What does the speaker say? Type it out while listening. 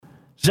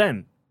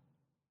Zen,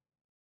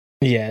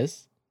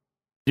 Yes.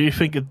 do you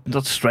think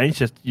that's strange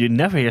that you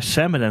never hear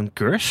Samadan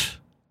curse?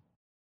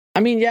 I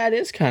mean, yeah, it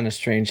is kind of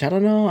strange. I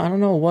don't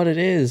know what it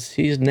is.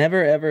 He's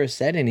never ever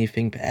said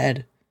anything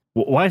bad.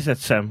 Why is that,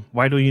 Sam?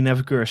 Why do you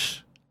never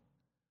curse?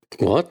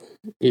 What?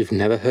 You've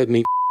never heard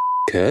me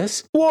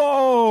curse?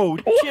 Whoa,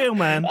 chill,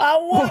 man.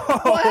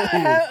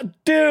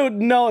 What? Dude,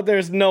 no,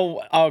 there's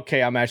no...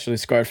 Okay, I'm actually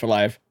scarred for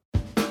life.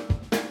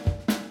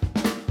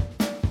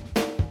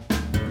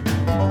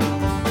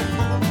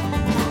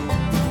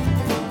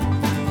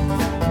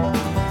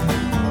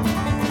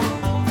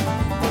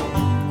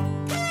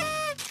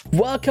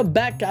 Welcome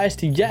back, guys,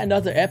 to yet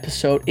another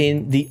episode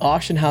in the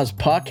Auction House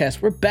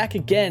podcast. We're back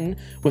again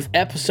with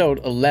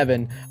episode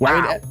 11.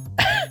 Wow.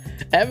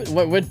 I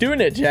mean, we're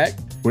doing it, Jack.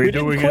 We're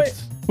doing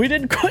it. We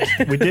didn't quit.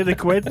 We didn't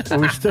quit.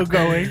 We're still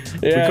going.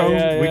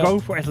 We're going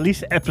for at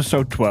least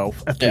episode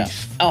 12. At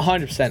least.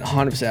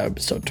 100%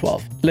 episode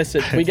 12.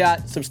 Listen, we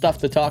got some stuff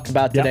to talk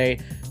about today.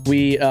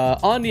 We,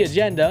 on the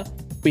agenda,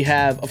 we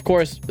have, of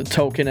course, the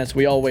token, as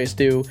we always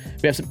do.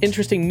 We have some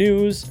interesting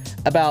news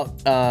about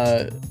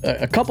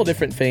a couple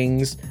different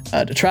things,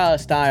 the trial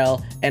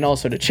style and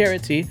also the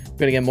charity. We're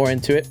going to get more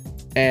into it.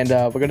 And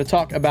we're going to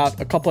talk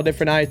about a couple of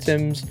different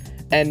items.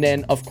 And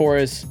then, of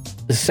course,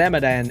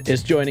 Samadan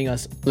is joining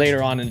us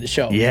later on in the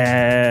show.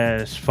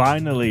 Yes,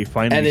 finally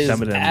and it's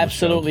Samadan.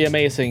 Absolutely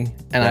amazing.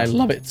 And I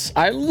love it.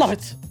 I love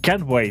it.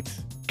 Can't wait.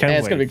 It's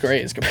going to be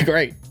great. It's going to be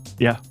great.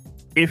 Yeah.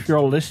 If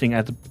you're listening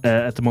at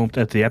the moment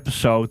at the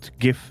episode,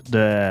 give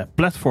the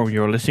platform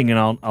you're listening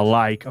on a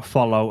like, a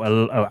follow.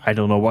 I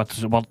don't know what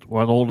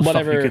all the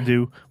stuff you can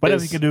do.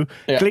 Whatever you can do.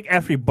 Yeah. Click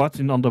every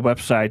button on the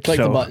website. Click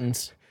the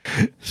buttons.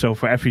 So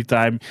for every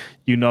time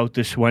you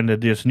notice when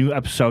there's a new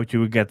episode, you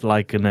will get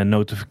like a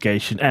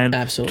notification. And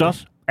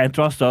absolutely.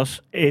 Trust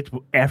us,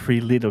 every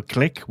little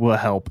click will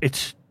help.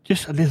 It's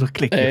just a little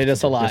click. It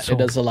does a lot. It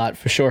does a lot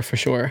for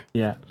sure.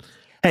 Yeah.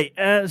 Hey,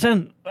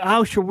 Zen,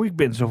 how's your week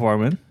been so far,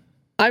 man?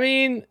 I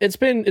mean, it's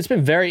been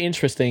very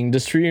interesting.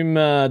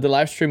 The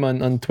live stream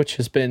on Twitch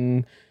has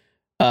been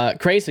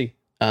crazy.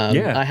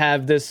 I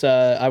have this.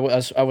 I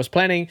was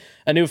planning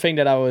a new thing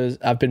that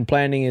I've been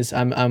planning is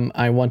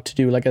I want to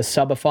do like a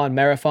subathon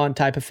marathon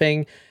type of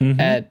thing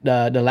at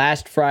the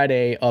last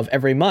Friday of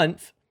every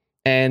month,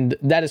 and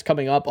that is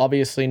coming up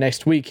obviously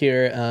next week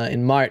here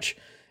in March.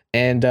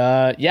 And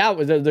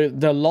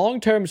the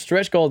long-term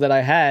stretch goal that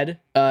I had,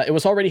 it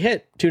was already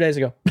hit 2 days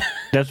ago.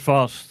 That's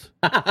fast.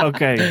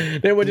 Okay.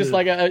 They were just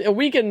like a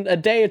week and a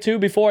day or two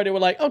before. They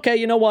were like, okay,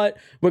 you know what?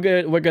 We're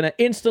gonna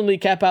instantly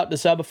cap out the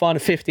subathon in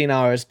 15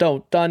 hours.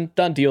 Done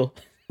deal.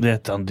 Yeah,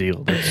 done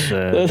deal.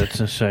 That's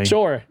insane.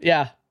 Sure.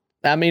 Yeah.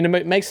 I mean,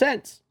 it makes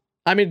sense.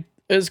 I mean,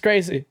 it's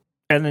crazy.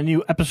 And a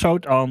new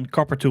episode on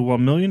Copper to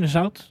 1 Million is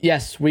out?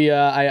 Yes,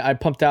 I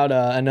pumped out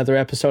another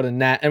episode in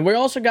that. And we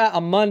also got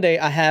on Monday,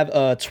 I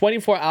have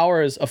 24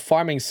 hours of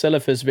farming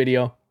Silphus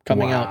video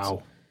coming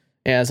out.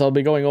 Yeah, so I'll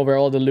be going over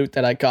all the loot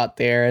that I got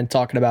there and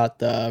talking about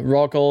the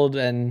raw gold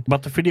and...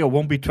 But the video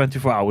won't be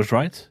 24 hours,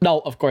 right? No,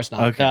 of course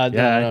not. Okay.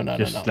 No.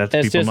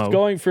 It's just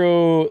going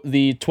through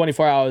the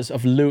 24 hours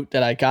of loot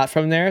that I got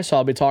from there. So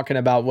I'll be talking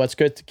about what's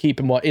good to keep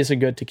and what isn't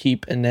good to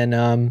keep, and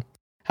then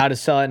how to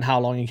sell it and how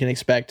long you can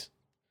expect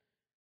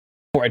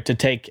for it to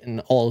take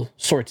and all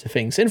sorts of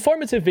things.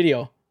 Informative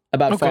video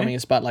about farming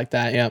and stuff like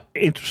that, yeah.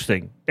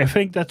 Interesting. I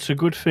think that's a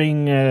good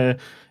thing...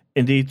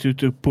 Indeed,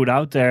 to put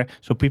out there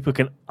so people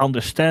can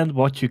understand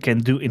what you can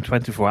do in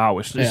 24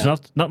 hours. It's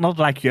not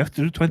like you have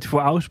to do 24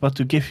 hours, but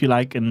to give you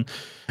like a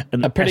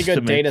pretty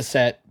good data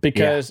set.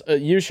 Because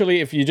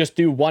usually, if you just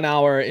do 1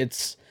 hour,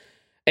 it's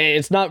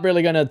not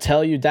really gonna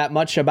tell you that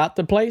much about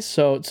the place.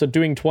 So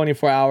doing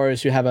 24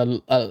 hours, you have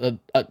a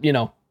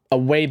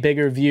way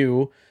bigger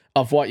view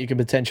of what you can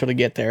potentially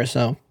get there.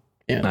 So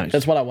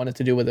that's what I wanted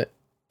to do with it.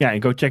 Yeah,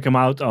 and go check them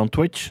out on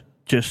Twitch.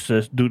 Just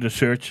do the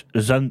search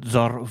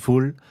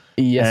Zanzarvul.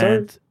 Yes,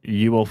 and sir.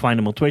 You will find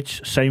him on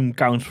Twitch. Same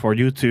counts for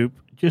YouTube.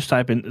 Just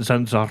type in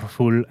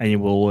Zanzarvul and you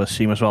will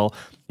see him as well.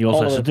 He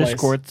also has a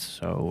Discord.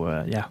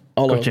 So,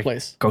 all over the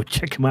place. Go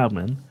check him out,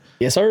 man.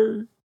 Yes,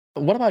 sir.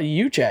 What about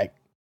you, Jack?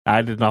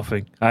 I did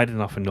nothing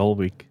the whole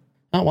week.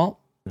 Oh, well.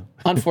 No.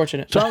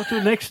 Unfortunate. So,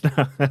 to next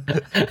now.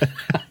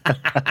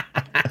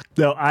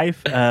 No,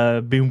 I've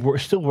been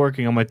still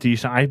working on my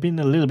TSM. I've been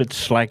a little bit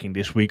slacking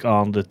this week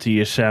on the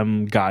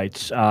TSM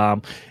guides.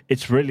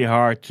 It's really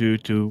hard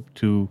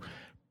to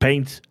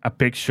paint a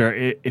picture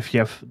if you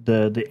have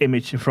the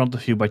image in front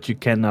of you, but you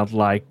cannot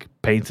like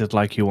paint it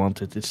like you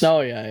want it. It's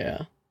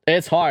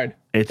It's hard.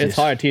 It's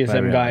hard.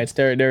 TSM guides.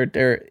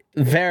 They're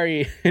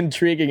very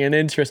intriguing and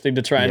interesting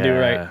to try and do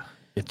right.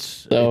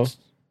 It's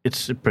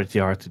pretty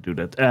hard to do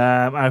that.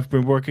 I've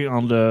been working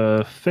on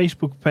the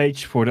Facebook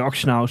page for the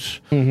auction house.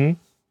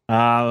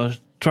 I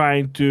was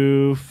trying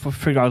to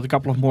figure out a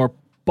couple of more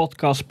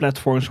podcast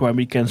platforms where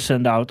we can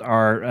send out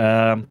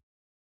our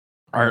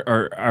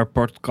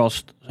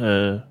podcast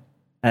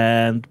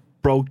and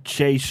Pro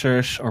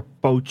Chasers or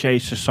Po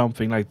Chasers,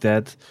 something like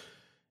that,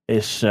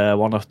 is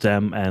one of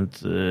them. And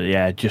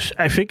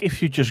I think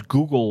if you just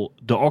Google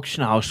the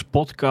Auction House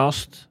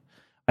podcast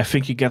I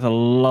think you get a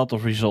lot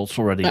of results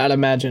already. I'd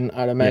imagine,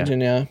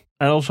 yeah.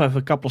 I also have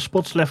a couple of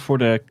spots left for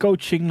the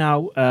coaching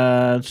now.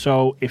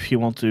 So if you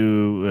want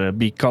to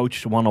be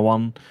coached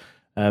one-on-one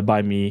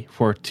by me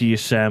for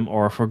TSM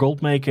or for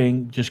gold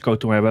making, just go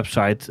to my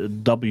website,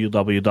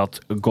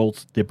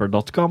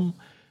 www.golddipper.com.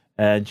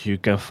 And you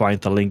can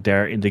find the link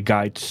there in the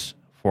guides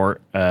for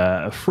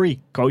a free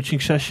coaching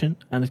session.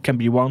 And it can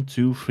be 1,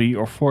 2, 3,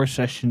 or 4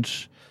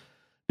 sessions,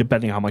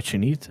 depending how much you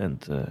need.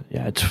 And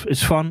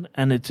it's fun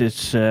and it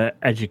is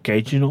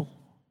educational.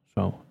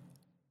 So,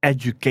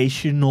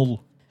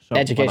 educational. So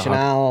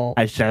Educational.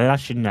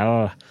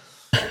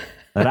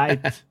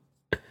 Right.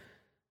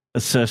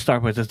 Let's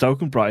start with the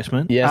token price,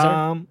 man. Yes,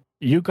 sir.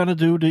 You're going to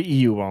do the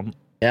EU one.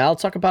 Yeah, I'll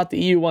talk about the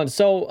EU one.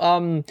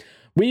 So,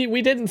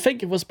 we didn't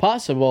think it was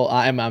possible.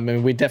 I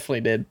mean, we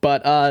definitely did.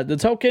 But the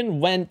token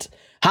went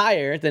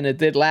higher than it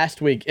did last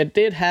week. It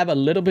did have a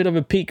little bit of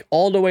a peak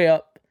all the way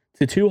up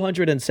to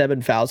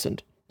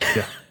 207,000.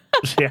 Yeah.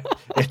 Yeah,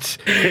 it's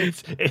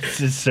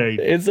insane.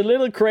 It's a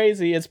little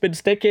crazy. It's been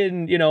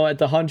sticking, at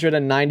the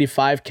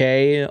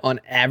 195k on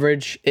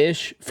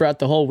average-ish throughout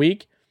the whole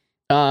week.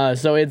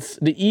 So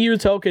the EU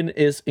token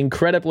is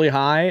incredibly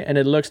high, and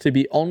it looks to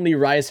be only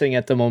rising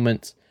at the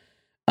moment.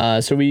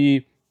 So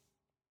we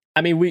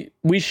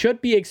should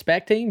be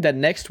expecting that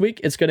next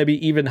week it's going to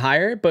be even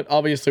higher, but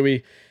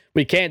obviously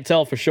we can't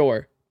tell for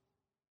sure.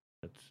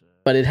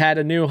 But it had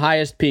a new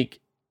highest peak.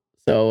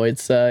 So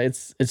it's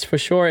for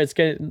sure it's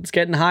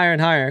getting higher and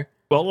higher.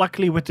 Well,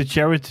 luckily with the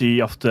charity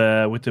with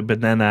the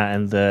banana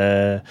and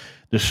the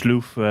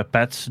sleuth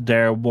pets,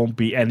 there won't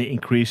be any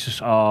increases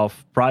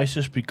of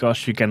prices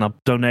because you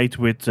cannot donate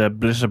with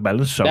Blizzard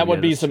balance. So that would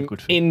be some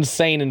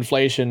insane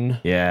inflation.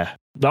 Yeah.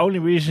 The only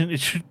reason it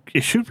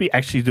should be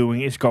actually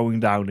doing is going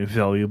down in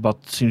value,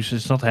 but since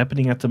it's not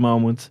happening at the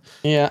moment.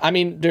 Yeah, I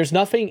mean, there's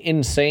nothing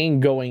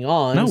insane going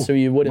on, so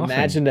you would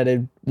imagine that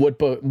it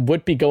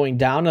would be going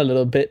down a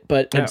little bit,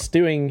 but it's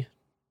doing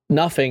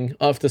nothing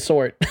of the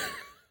sort.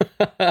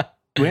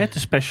 We had a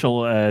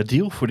special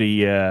deal for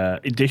the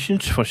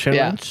editions for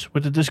Shadowlands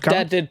with the discount.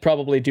 That did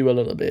probably do a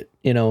little bit,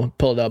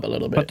 pull it up a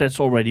little bit. But that's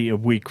already a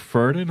week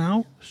further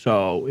now,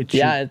 so it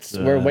should,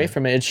 we're away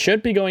from it. It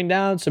should be going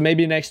down, so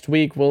maybe next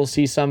week we'll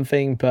see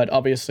something, but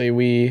obviously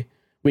we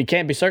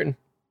can't be certain.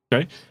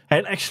 Okay,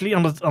 and actually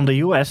on the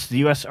US, the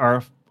US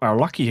are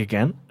lucky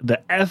again. The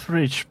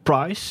average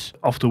price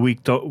of the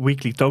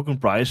weekly token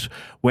price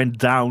went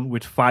down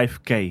with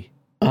 5k.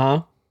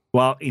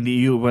 While in the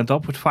EU it went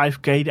up with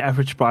 5k, the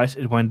average price,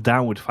 it went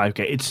down with 5k.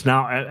 It's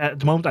now, at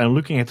the moment I'm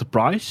looking at the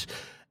price,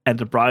 and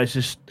the price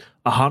is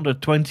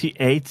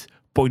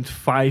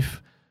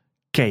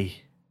 128.5k.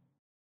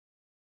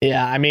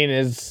 Yeah, I mean,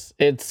 it's...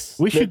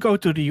 We should go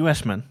to the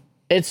US, man.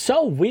 It's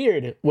so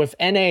weird with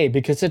NA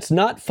because it's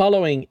not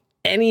following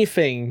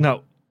anything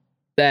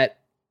that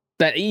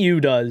EU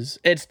does.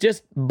 It's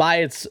just by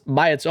its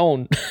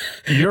own.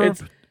 Europe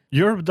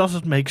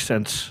doesn't make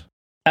sense.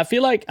 I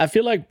feel like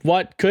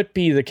what could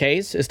be the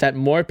case is that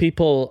more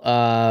people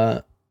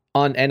on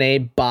NA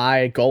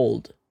buy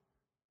gold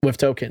with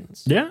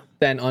tokens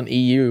than on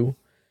EU.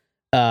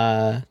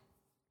 But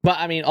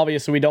I mean,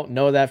 obviously we don't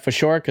know that for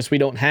sure because we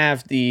don't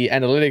have the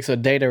analytics or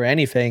data or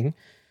anything.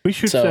 We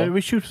should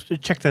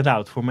check that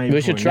out for maybe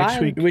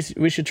next week.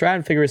 We should try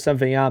and figure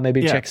something out.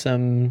 Maybe check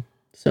some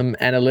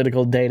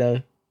analytical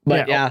data.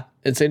 But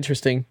it's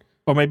interesting.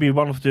 Or maybe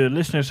one of the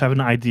listeners have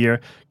an idea.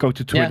 Go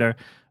to Twitter.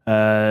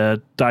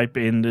 Type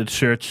in the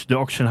search the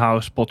Auction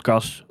House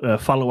podcast,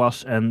 follow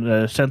us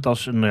and send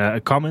us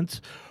a comment.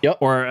 Yep.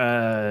 Or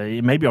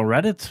maybe on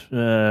Reddit.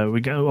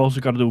 We also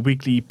got to do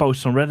weekly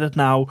posts on Reddit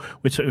now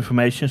with some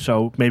information,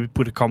 so maybe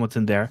put a comment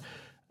in there.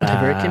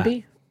 Whatever it can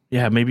be.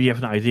 Yeah, maybe you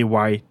have an idea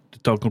why the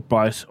token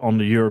price on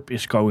the Europe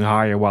is going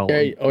higher while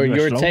or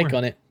your take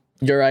on it.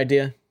 Your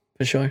idea,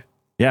 for sure.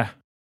 Yeah.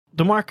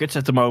 The markets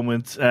at the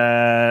moment,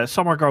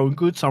 some are going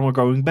good, some are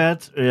going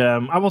bad.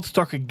 I want to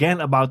talk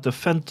again about the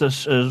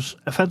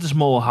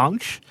Phantasmal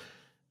haunch.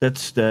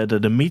 That's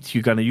the meat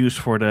you're going to use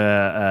for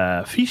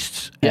the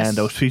feasts. Yes. And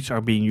those feasts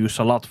are being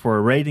used a lot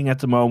for raiding at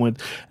the moment.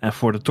 And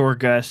for the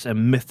Torghast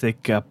and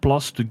Mythic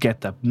Plus to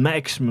get the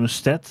maximum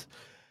stat.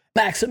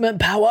 Maximum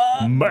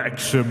power!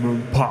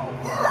 Maximum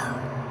power!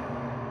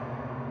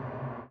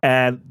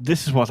 And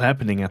this is what's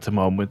happening at the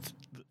moment.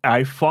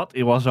 I thought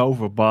it was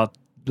over, but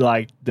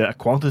like the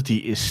quantity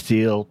is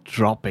still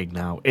dropping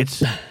now.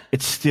 It's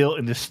still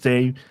in the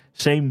same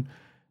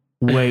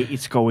way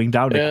it's going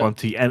down the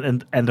quantity,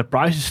 and the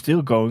price is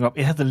still going up.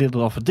 It had a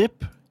little of a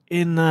dip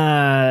in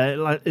the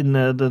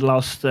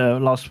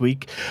last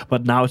week,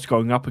 but now it's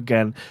going up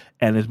again,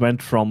 and it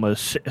went from a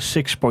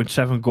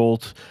 6.7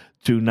 gold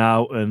to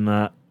now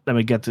let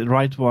me get the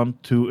right one,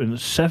 to a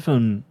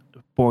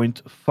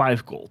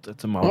 7.5 gold at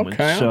the moment.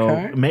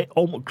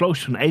 Almost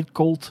close to an 8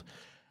 gold,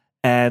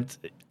 and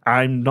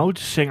I'm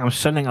noticing I'm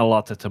selling a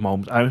lot at the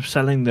moment. I'm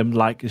selling them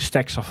like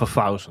stacks of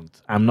 1,000.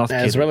 I'm not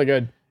kidding. It's really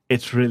good.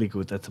 It's really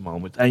good at the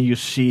moment. And you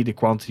see the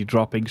quantity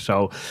dropping.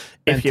 So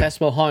if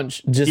Phantasmal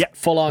Hunch just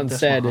full on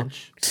said,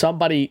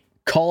 somebody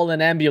call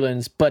an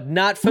ambulance, but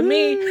not for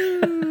me.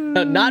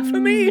 Not for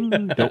me.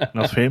 No,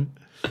 not for him.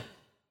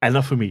 And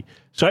not for me.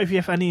 So if you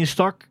have any in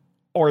stock,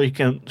 or you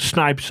can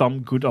snipe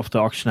some good off the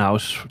auction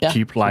house,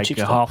 cheap, like cheap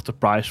half the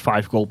price,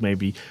 5 gold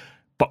maybe.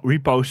 But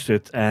repost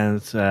it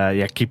and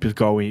keep it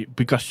going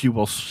because you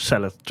will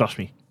sell it. Trust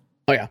me.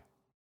 Oh yeah.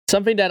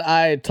 Something that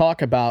I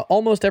talk about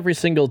almost every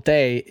single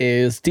day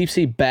is deep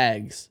sea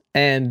bags,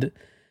 and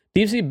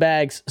deep sea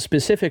bags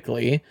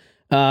specifically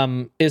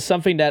is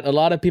something that a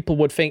lot of people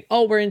would think,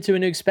 oh, we're into a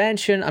new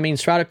expansion. I mean,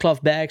 Shrouded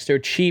Cloth bags, they're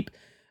cheap.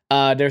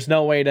 There's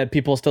no way that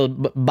people still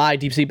buy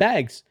deep sea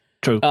bags.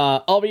 True.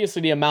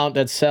 Obviously, the amount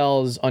that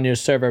sells on your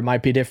server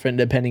might be different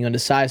depending on the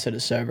size of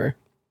the server.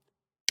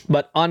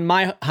 But on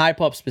my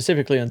Hypop,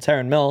 specifically on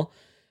Terran Mill,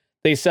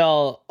 they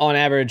sell on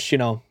average,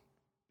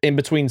 in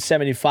between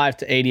 75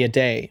 to 80 a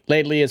day.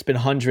 Lately, it's been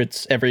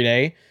hundreds every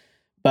day,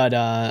 but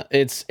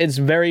it's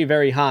very,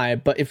 very high.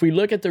 But if we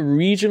look at the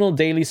regional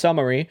daily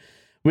summary,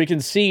 we can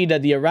see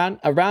that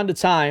around the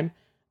time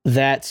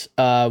that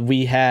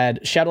we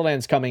had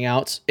Shadowlands coming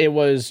out, it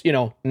was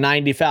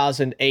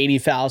 90,000,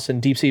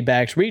 80,000 deep sea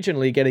bags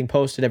regionally getting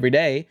posted every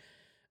day,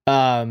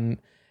 and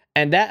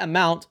that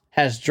amount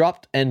has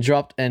dropped and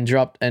dropped and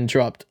dropped and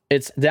dropped.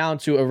 It's down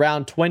to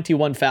around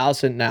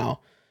 21,000 now.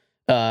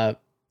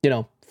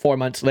 4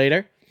 months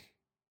later,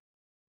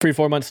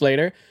 3-4 months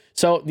later.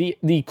 So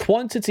the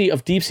quantity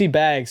of deep sea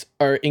bags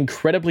are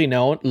incredibly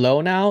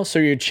low now. So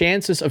your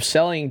chances of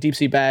selling deep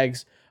sea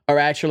bags are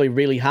actually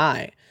really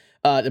high.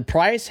 The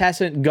price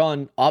hasn't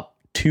gone up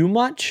too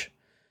much,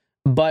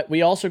 but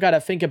we also got to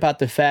think about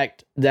the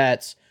fact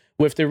that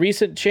with the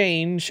recent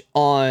change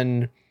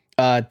on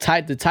the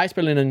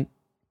Tidespur Linen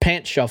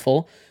Pant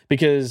Shuffle,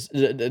 because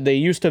they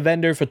used to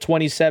vendor for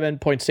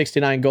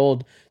 27.69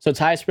 gold, so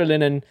Tidespur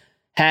Linen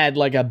had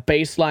like a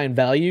baseline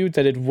value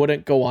that it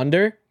wouldn't go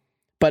under.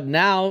 But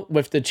now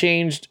with the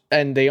change,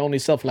 and they only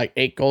sell for like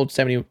 8 gold,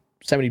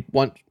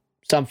 71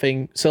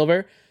 something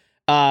silver,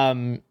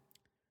 on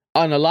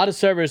a lot of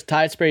servers,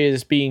 Tide Spray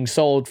is being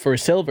sold for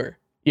silver,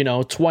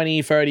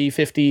 20, 30,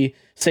 50,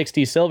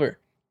 60 silver.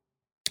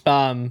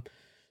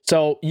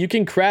 So you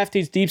can craft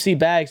these deep sea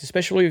bags,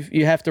 especially if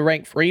you have to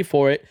rank 3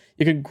 for it.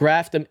 You can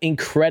craft them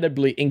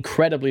incredibly,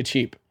 incredibly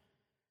cheap.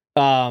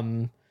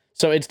 So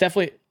it's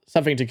definitely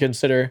something to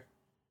consider.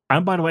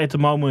 I'm, by the way, at the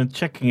moment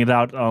checking it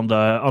out on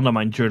the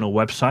Undermine Journal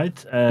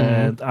website,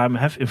 and I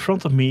have in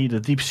front of me the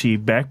deep sea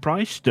bag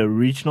price, the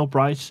regional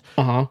price,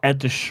 and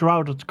the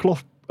Shrouded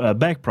Cloth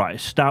bag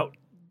price. Now,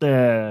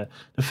 the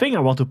thing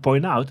I want to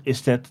point out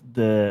is that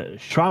the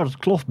Shrouded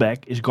Cloth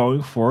bag is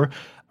going for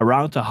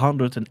around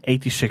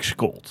 186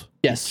 gold.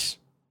 Yes.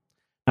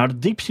 Now, the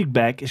deep sea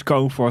bag is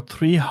going for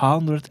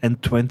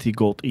 320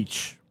 gold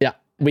each. Yeah,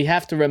 we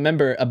have to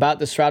remember about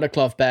the Shrouded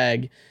Cloth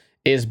bag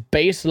is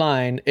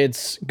baseline.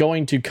 It's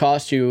going to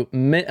cost you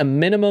a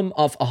minimum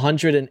of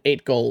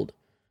 108 gold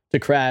to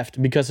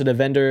craft because of the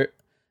vendor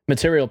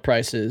material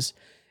prices.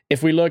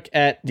 If we look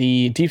at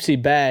the deep sea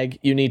bag,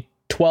 you need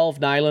 12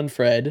 nylon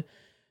thread,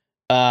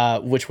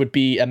 which would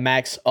be a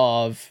max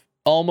of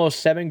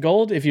almost 7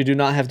 gold if you do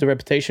not have the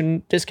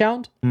reputation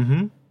discount,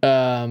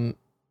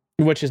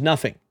 which is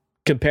nothing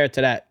compared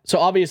to that. So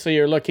obviously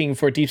you're looking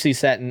for deep sea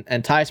satin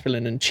and Tidespur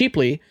Linen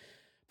cheaply,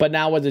 but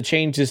now with the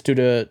changes to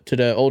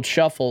the old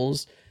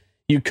shuffles,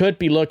 you could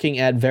be looking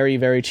at very,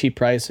 very cheap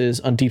prices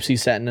on deep sea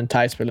satin and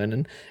Tidespur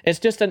Linen. It's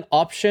just an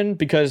option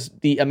because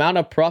the amount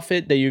of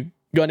profit that you're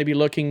going to be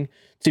looking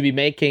to be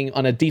making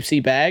on a deep sea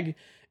bag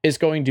is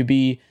going to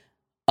be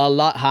a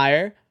lot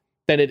higher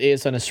than it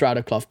is on a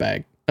Shrouded Cloth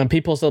bag, and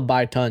people still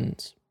buy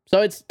tons.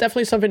 So it's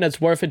definitely something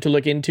that's worth it to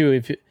look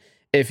into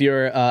if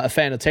you're a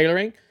fan of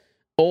tailoring,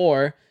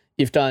 or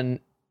you've done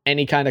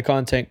any kind of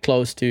content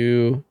close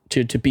to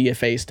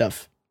BFA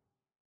stuff.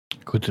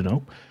 Good to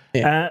know.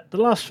 Yeah. The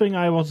last thing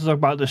I want to talk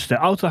about is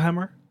the auto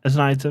hammer as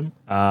an item.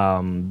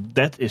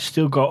 That is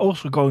still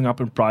also going up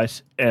in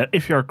price.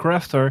 If you're a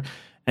crafter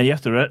and you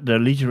have the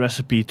Legion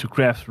recipe to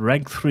craft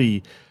rank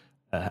 3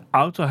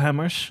 auto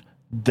hammers,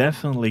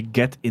 definitely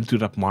get into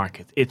that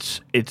market.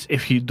 It's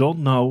if you don't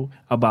know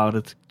about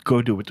it,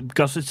 go do it,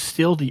 because it's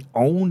still the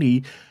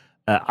only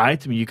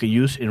item you can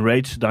use in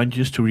raids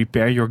dungeons to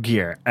repair your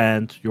gear,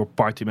 and your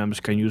party members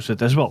can use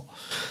it as well.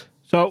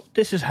 So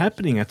this is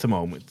happening at the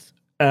moment.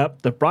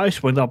 The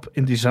price went up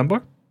in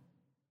December,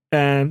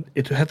 and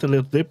it had a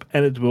little dip,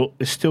 and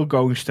is still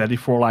going steady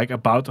for like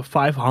about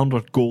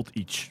 500 gold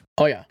each.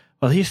 Oh yeah.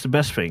 But here's the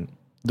best thing.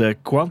 The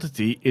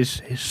quantity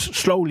is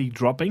slowly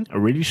dropping,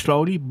 really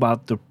slowly,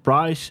 but the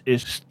price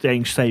is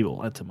staying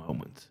stable at the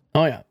moment.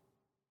 Oh yeah.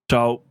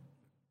 So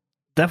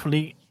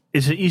definitely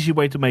it's an easy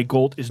way to make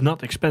gold. It's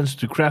not expensive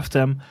to craft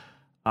them.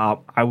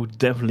 I would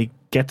definitely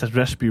get that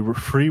recipe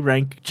free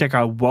rank. Check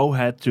out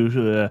Wowhead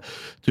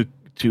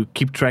to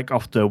keep track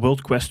of the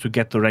world quest to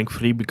get the rank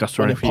 3, because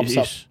the rank 3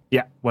 is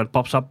when it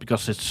pops up,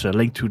 because it's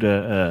linked to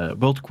the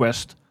world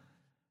quest.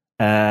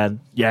 And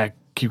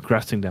keep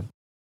crafting them.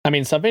 I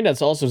mean, something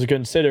that's also to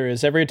consider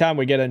is every time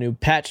we get a new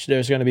patch,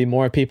 there's going to be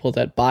more people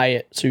that buy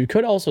it. So you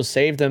could also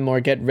save them or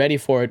get ready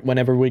for it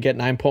whenever we get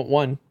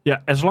 9.1. Yeah,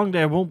 as long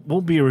there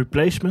won't be a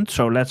replacement.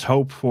 So let's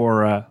hope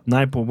for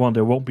 9.1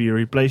 there won't be a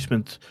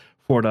replacement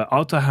for the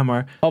Auto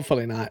Hammer.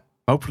 Hopefully not.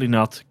 Hopefully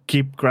not.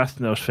 Keep crafting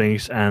those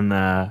things, and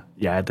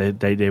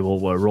they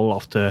will roll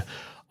off the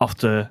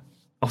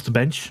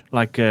bench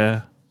like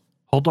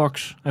hot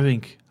dogs. I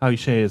think how you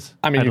say it.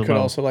 I mean, you could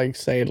also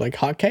say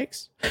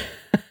hotcakes.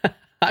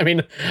 I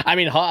mean,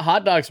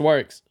 hot dogs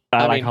works.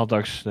 I like hot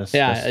dogs. That's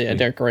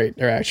they're great.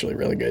 They're actually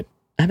really good.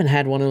 I haven't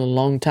had one in a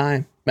long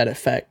time. Matter of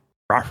fact.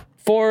 Ruff.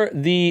 For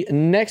the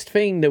next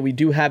thing that we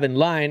do have in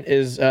line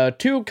is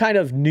two kind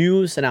of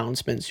news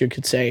announcements, you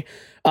could say.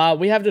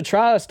 We have the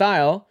Trial of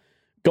Style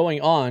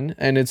going on,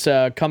 and it's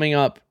coming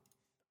up.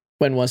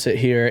 When was it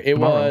here? It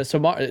tomorrow. Was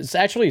tomorrow. It's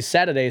actually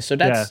Saturday, so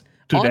that's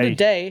on the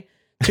day.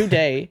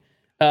 Today.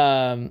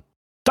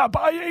 Stop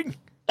buying!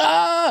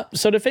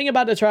 So the thing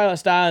about the Trial of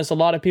Style is a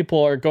lot of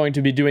people are going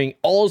to be doing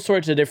all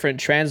sorts of different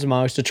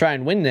transmogs to try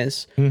and win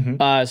this.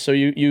 Mm-hmm. So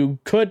you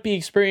could be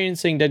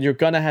experiencing that you're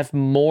going to have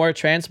more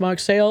transmog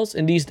sales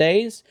in these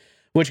days,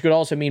 which could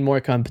also mean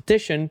more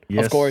competition,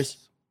 of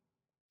course.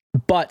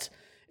 But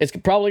it's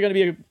probably going to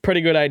be a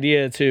pretty good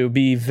idea to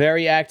be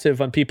very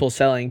active on people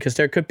selling, because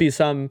there could be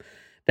some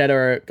that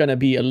are going to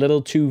be a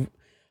little too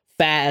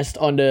fast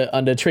on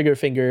the trigger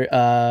finger.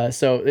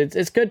 So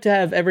it's good to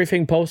have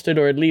everything posted,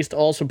 or at least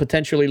also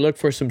potentially look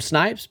for some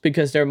snipes,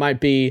 because there might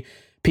be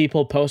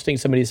people posting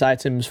some of these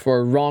items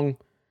for wrong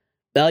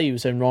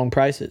values and wrong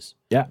prices.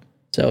 Yeah.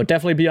 So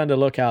definitely be on the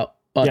lookout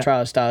while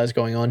Trial of Style is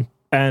going on.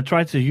 And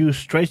try to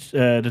use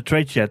the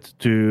trade chat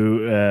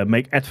to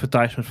make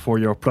advertisements for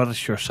your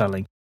products you're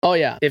selling. Oh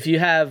yeah. If you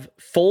have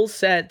full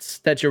sets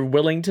that you're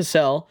willing to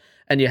sell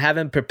and you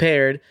haven't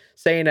prepared,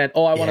 saying that, I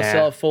want to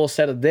sell a full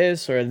set of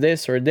this or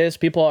this or this,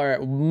 people are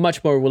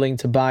much more willing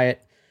to buy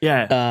it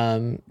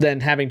than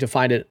having to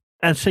find it.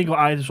 And single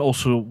items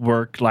also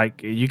work.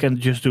 Like you can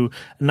just do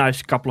a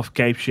nice couple of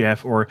capes you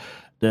have, or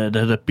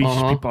the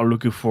pieces people are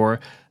looking for.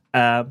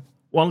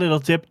 One little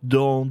tip,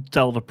 don't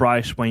tell the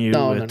price when you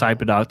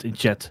type it out in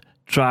chat.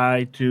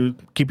 Try to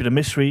keep it a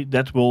mystery.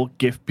 That will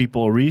give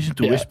people a reason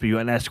to whisper you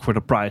and ask for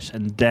the price,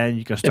 and then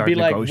you can start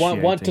negotiating. It'd be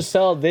like, want to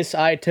sell this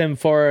item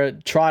for a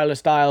Trial of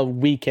Style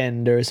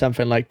weekend or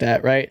something like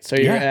that, right? So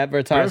you're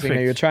advertising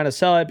that you're trying to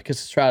sell it because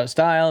it's Trial of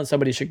Style and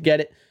somebody should get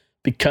it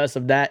because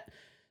of that.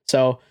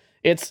 So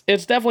it's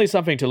definitely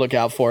something to look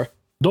out for.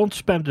 Don't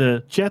spam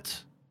the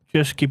chat.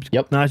 Just keep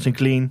it nice and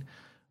clean.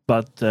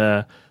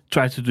 But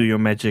try to do your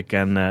magic,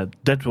 and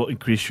that will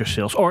increase your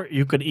sales. Or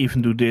you can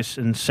even do this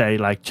and say,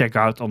 like, check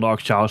out on the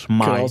auction house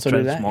my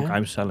transmog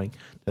I'm selling.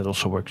 That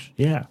also works.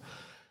 Yeah.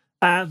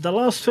 The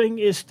last thing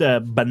is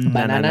the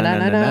bananas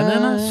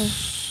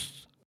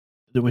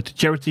with the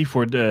charity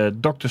for the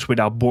Doctors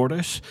Without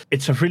Borders.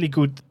 It's a really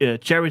good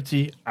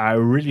charity. I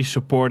really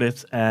support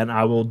it, and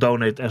I will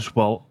donate as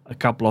well a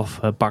couple of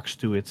bucks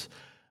to it.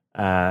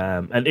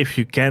 And if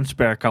you can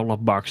spare a couple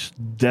of bucks,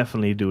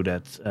 definitely do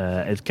that.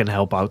 It can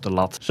help out a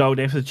lot. So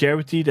they have a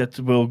charity that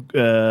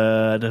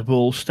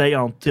will stay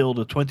until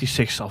the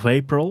 26th of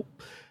April.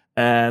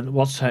 And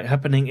what's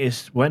happening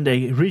is when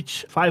they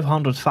reach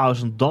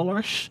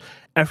 $500,000,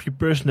 every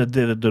person that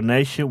did a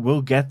donation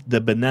will get the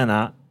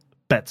banana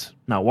pet.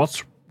 Now,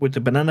 what's with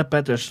the banana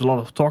pet? There's a lot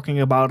of talking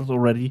about it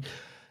already.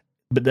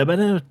 But the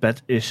banana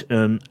pet is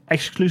an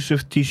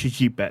exclusive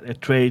TCG pet, a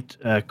trade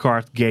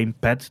card game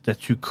pet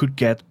that you could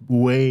get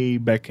way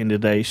back in the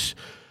days.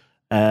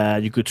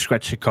 You could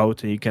scratch a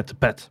code and you get the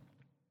pet.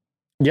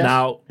 Yes.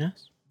 Now,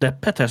 that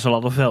pet has a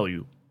lot of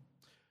value.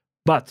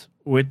 But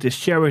with this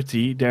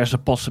charity, there's a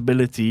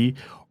possibility,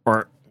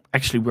 or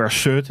actually we are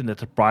certain that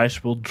the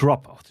price will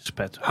drop of this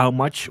pet. How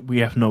much? We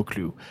have no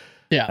clue.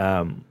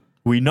 Yeah.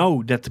 We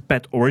know that the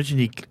pet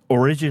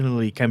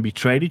originally can be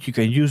traded. You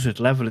can use it,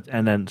 level it,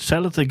 and then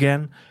sell it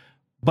again.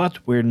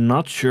 But we're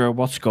not sure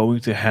what's going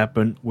to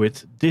happen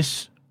with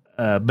this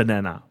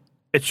banana.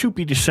 It should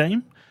be the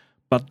same,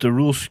 but the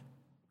rules,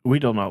 we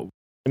don't know.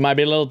 It might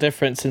be a little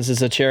different since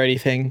it's a charity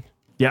thing.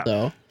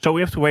 Yeah. So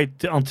we have to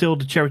wait until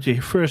the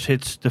charity first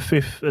hits the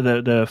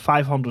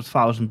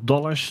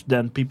 $500,000.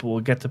 Then people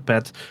will get the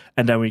pet,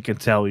 and then we can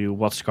tell you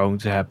what's going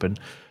to happen.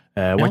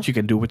 What you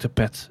can do with the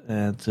pet.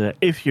 And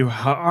if you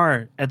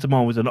are at the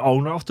moment an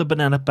owner of the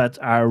banana pet,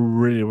 I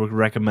really would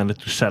recommend it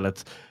to sell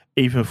it,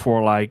 even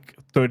for like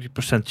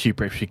 30%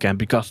 cheaper if you can,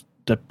 because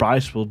the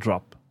price will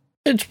drop.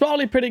 It's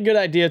probably a pretty good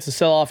idea to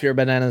sell off your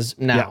bananas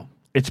now. Yeah,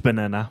 it's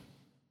banana.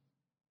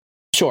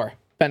 Sure,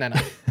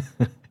 banana.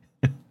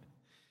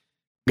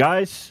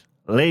 Guys,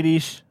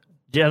 ladies,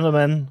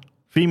 gentlemen,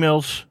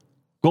 females,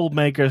 gold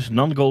makers,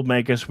 non-gold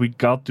makers, we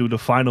got to the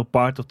final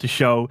part of the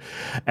show,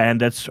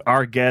 and that's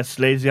our guest.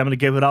 Ladies, I'm going to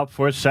give it up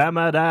for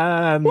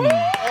Samadan. Welcome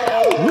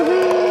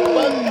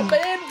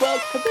in.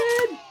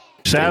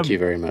 Sam, thank you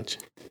very much.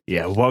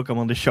 Yeah, welcome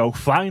on the show.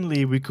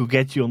 Finally, we could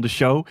get you on the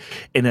show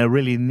in a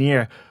really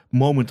near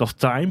moment of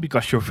time,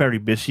 because you're very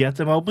busy at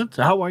the moment.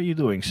 How are you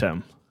doing,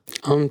 Sam?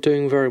 I'm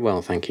doing very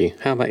well, thank you.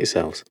 How about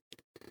yourselves?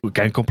 we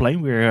can't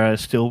complain. We're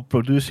still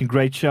producing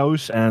great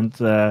shows and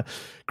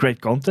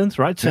great content,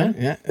 right, Sam?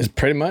 Yeah, it's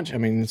pretty much. I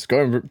mean, it's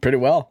going pretty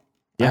well.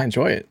 Yeah. I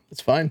enjoy it.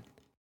 It's fine.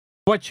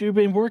 What you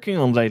been working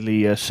on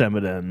lately,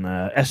 Samadan,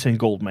 as in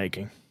gold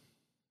making?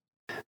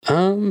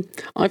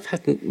 I've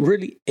had a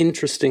really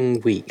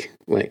interesting week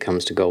when it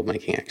comes to gold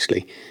making,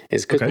 actually.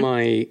 It's because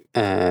my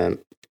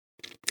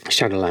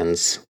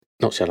Shadowlands,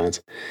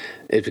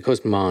 it's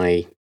because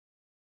my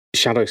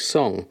Shadow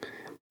Song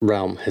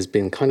realm has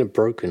been kind of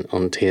broken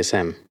on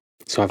TSM.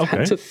 So I've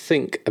had to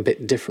think a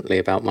bit differently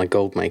about my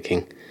gold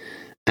making.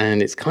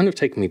 And it's kind of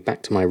taken me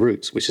back to my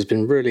roots, which has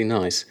been really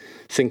nice,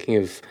 thinking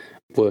of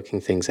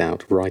working things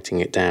out, writing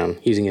it down,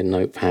 using a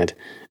notepad,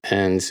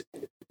 and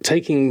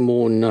taking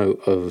more note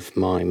of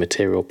my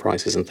material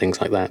prices and things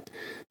like that.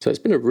 So it's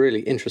been a really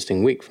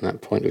interesting week from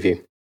that point of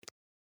view.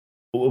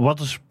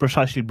 What is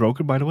precisely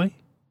broken, by the way?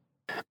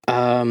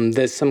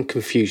 There's some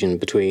confusion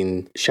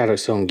between Shadow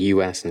Song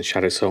US and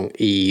Shadow Song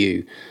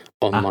EU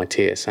on my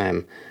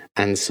TSM.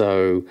 And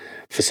so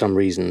for some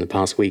reason, the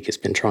past week, it's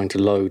been trying to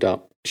load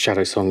up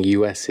Shadow Song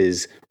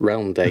US's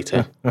realm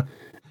data.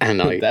 And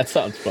that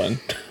sounds fun.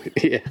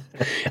 Yeah,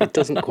 it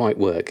doesn't quite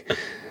work.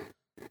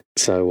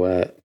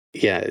 So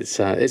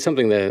it's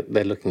something they're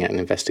looking at and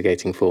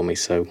investigating for me.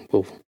 So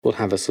we'll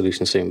have a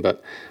solution soon.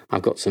 But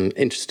I've got some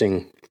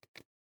interesting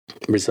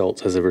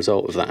results as a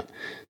result of that.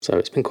 So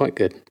it's been quite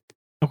good.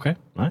 Okay,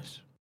 nice.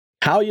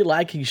 How are you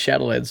liking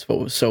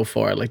Shadowlands so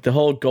far? Like the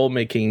whole goal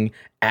making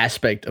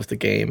aspect of the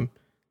game.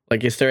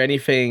 Like, is there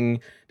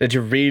anything that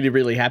you're really,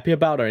 really happy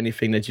about, or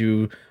anything that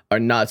you are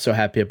not so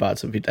happy about?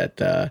 Something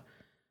that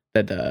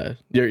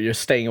you're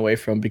staying away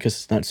from because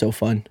it's not so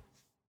fun?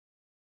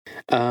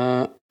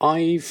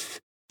 I've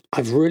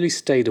really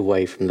stayed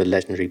away from the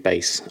legendary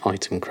base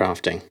item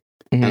crafting,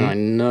 and I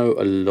know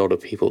a lot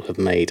of people have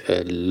made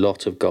a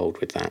lot of gold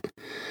with that.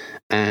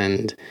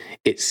 And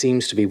it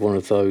seems to be one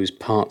of those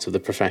parts of the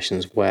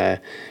professions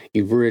where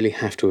you really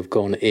have to have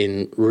gone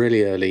in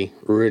really early,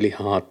 really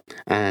hard,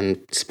 and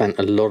spent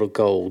a lot of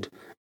gold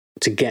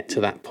to get to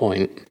that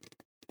point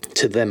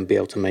to then be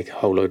able to make a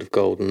whole load of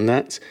gold. And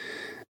that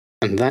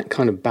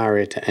kind of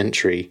barrier to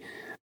entry,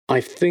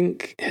 I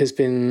think, has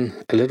been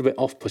a little bit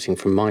off-putting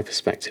from my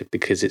perspective,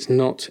 because it's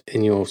not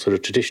in your sort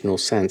of traditional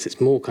sense.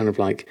 It's more kind of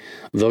like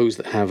those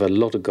that have a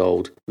lot of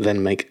gold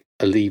then make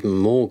even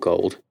more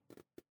gold.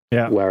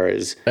 Yeah.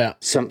 Whereas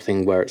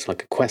something where it's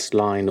like a quest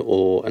line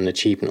or an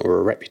achievement or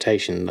a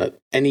reputation that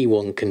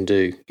anyone can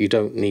do, you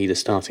don't need a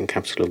starting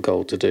capital of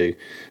gold to do.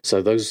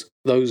 So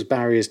those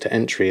barriers to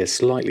entry are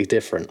slightly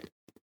different.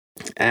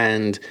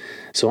 And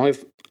so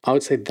I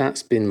would say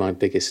that's been my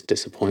biggest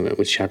disappointment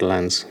with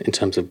Shadowlands in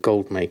terms of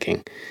gold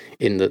making,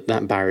 in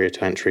that barrier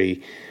to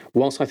entry.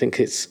 Whilst I think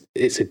it's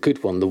a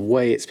good one, the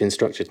way it's been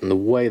structured and the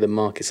way the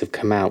markets have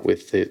come out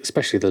with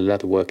especially the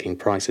leatherworking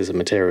prices of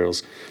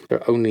materials,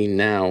 they're only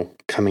now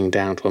coming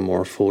down to a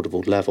more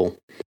affordable level.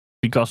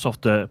 Because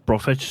of the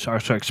profits are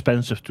so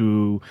expensive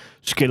to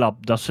scale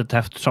up, does it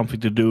have something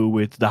to do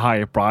with the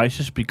higher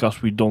prices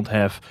because we don't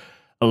have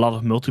a lot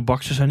of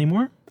multi-boxes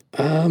anymore?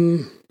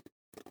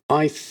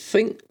 I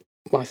think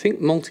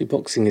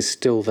multi-boxing is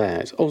still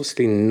there. It's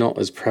obviously not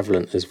as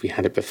prevalent as we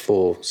had it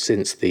before,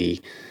 since the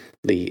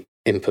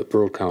input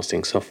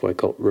broadcasting software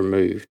got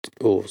removed,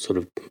 or sort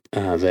of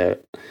their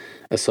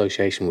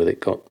association with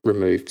it got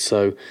removed.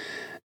 So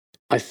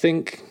I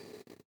think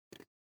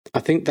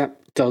that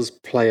does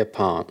play a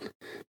part,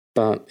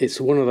 but it's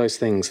one of those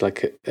things,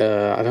 like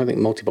I don't think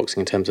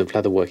multi-boxing in terms of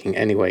leatherworking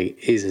anyway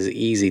is as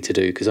easy to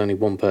do, because only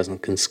one person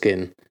can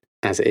skin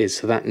as it is.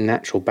 So that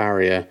natural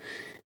barrier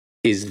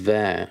is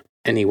there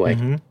anyway.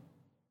 Mm-hmm.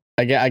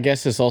 I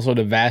guess it's also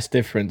the vast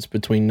difference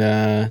between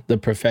the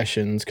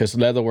professions, because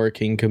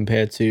leatherworking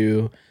compared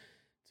to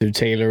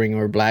tailoring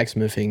or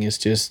blacksmithing is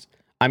just,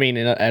 I mean,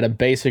 at a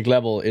basic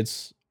level,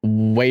 it's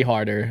way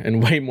harder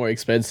and way more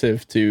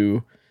expensive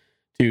to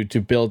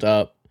build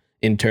up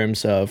in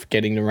terms of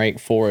getting the right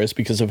forest,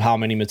 because of how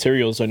many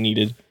materials are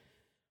needed,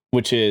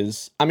 which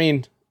is, I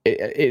mean,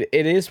 it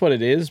is what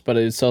it is, but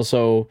it's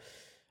also,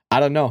 I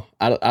don't know.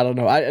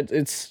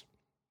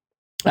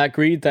 I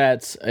agree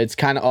that it's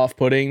kind of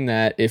off-putting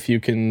that if you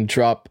can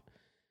drop,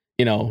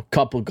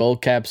 couple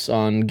gold caps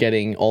on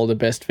getting all the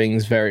best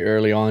things very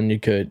early on, you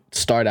could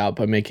start out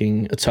by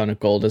making a ton of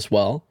gold as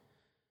well.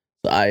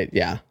 So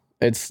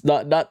it's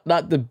not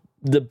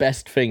the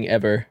best thing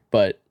ever,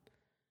 but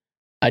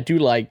I do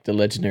like the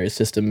legendary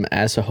system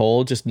as a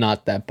whole, just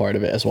not that part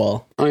of it as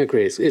well. I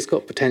agree. It's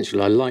got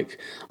potential. I like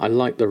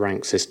the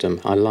rank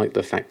system. I like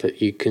the fact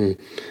that you can,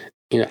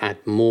 add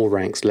more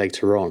ranks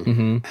later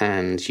on,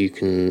 and you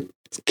can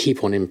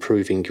keep on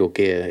improving your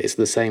gear. It's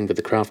the same with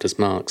the Crafter's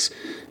Marks,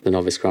 the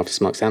Novice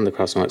Crafter's Marks, and the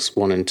Crafter's Marks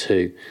 1 and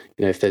 2.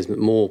 If there's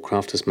more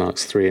Crafter's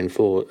Marks 3 and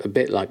 4, a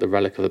bit like the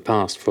Relic of the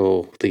Past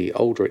for the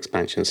older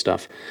expansion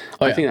stuff,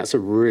 I think that's a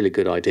really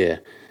good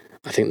idea.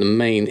 I think the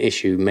main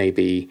issue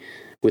maybe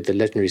with the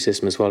Legendary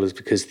system as well is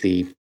because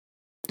the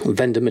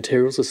vendor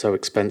materials are so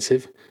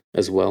expensive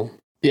as well.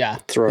 Yeah,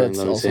 throwing that's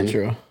those also in.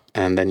 True.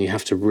 And then you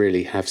have to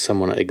really have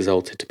someone at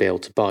Exalted to be able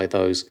to buy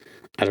those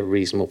at a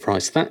reasonable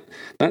price.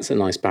 That's a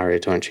nice barrier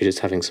to entry, just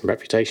having some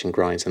reputation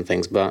grinds and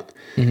things. But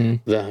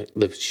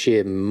the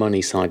sheer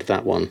money side of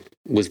that one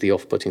was the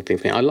off-putting thing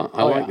for me. I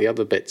like the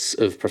other bits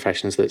of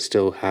professions that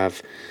still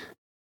have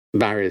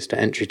barriers to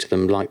entry to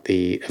them, like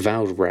the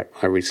Avowed rep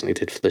I recently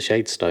did for the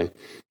Shadestone.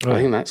 I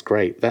think that's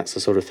great. That's the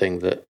sort of thing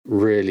that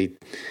really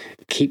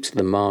keeps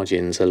the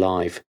margins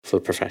alive for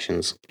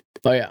professions.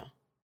 Oh yeah.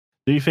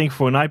 Do you think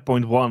for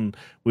 9.1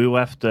 we will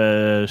have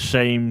the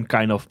same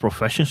kind of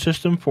profession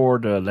system for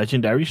the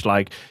legendaries?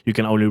 Like you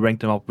can only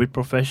rank them up with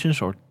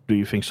professions, or do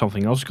you think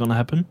something else is going to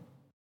happen?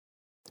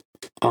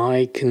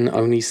 I can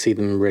only see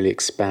them really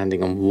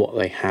expanding on what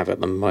they have at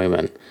the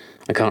moment.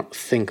 I can't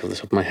think off the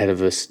top of my head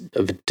of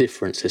a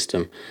different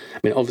system. I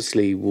mean,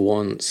 obviously,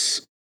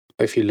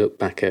 if you look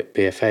back at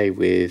BFA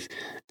with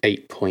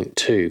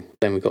 8.2,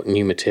 then we got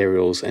new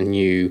materials and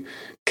new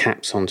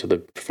caps onto the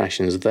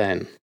professions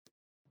then.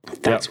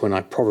 That's when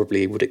I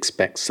probably would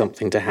expect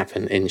something to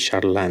happen in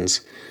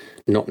Shadowlands.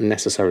 Not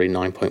necessarily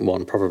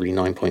 9.1, probably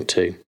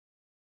 9.2.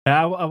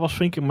 I was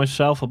thinking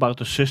myself about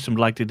a system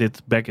like they did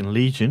back in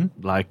Legion.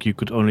 Like you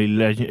could only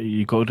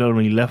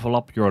level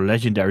up your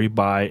legendary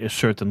by a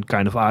certain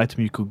kind of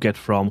item you could get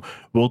from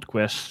world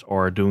quests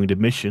or doing the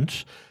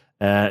missions.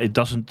 It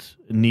doesn't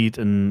need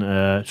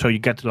so you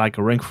get like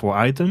a rank 4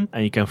 item,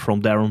 and you can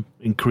from there on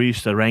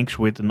increase the ranks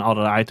with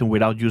another item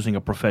without using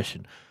a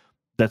profession.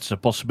 That's a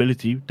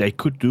possibility they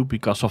could do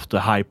because of the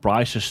high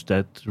prices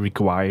that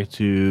require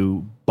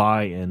to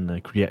buy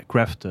and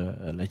craft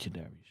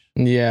legendaries.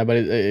 Yeah, but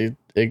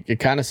it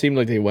kind of seemed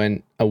like they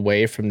went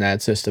away from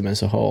that system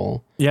as a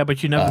whole. Yeah,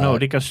 but you never know.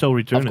 They can still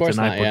return it to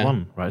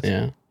 9.1, right?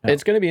 Yeah.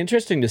 It's going to be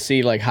interesting to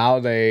see like how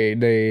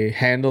they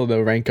handle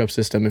the rank up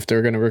system, if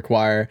they're going to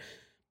require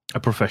a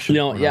profession.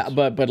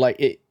 But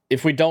like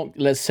if we don't,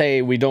 let's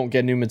say we don't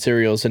get new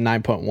materials in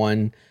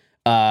 9.1,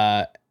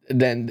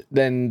 then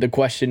the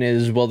question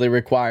is, will they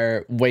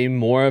require way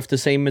more of the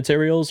same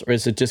materials, or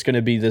is it just going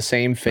to be the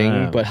same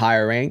thing but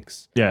higher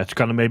ranks? Yeah, it's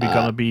gonna be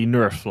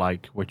nerfed,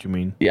 like what you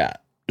mean. Yeah,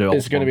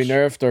 it's going to be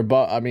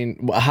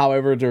nerfed,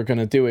 however they're going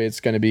to do it, it's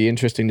going to be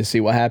interesting to see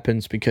what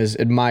happens, because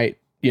it might,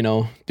 do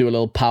a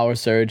little power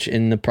surge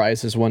in the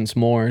prices once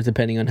more,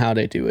 depending on how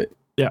they do it.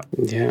 Yeah,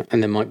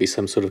 and there might be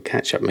some sort of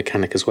catch-up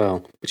mechanic as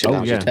well, which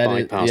allows you to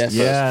bypass the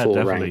first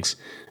 4 ranks,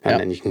 and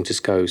then you can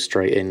just go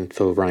straight in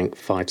for rank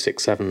 5,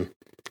 6, 7,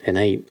 and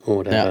 8, or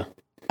whatever.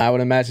 I would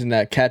imagine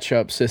that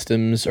catch-up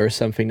systems are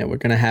something that we're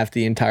going to have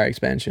the entire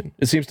expansion.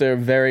 It seems they're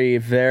very,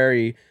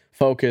 very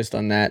focused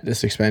on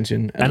this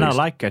expansion. And I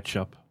like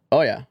catch-up.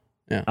 Oh, yeah.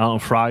 On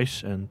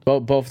fries and...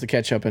 Both the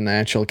catch-up and the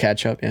actual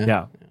catch-up,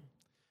 Yeah.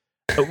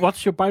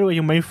 What's by the way,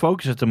 your main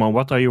focus at the moment?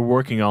 What are you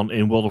working on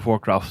in World of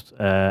Warcraft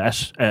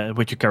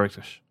with your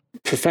characters?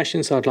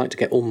 Professions, I'd like to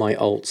get all my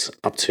alts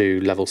up to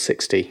level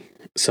 60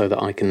 so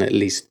that I can at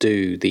least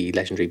do the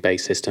legendary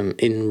base system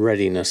in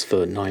readiness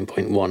for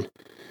 9.1.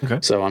 Okay.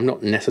 So I'm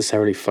not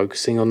necessarily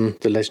focusing on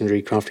the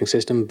legendary crafting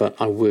system, but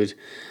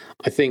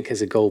I think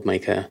as a gold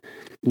maker,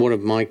 one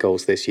of my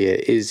goals this year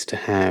is to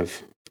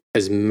have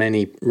as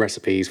many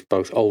recipes,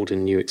 both old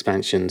and new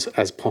expansions,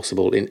 as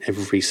possible in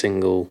every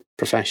single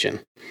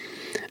profession.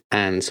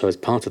 And so as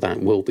part of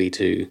that will be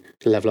to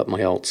level up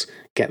my alts,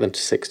 get them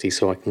to 60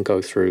 so I can go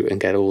through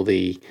and get all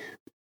the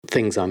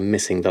things I'm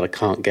missing that I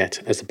can't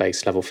get as a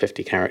base level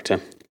 50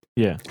 character.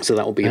 Yeah. So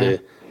that will be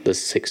the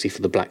 60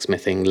 for the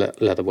blacksmithing,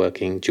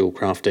 leatherworking, jewel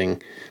crafting,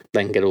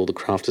 then get all the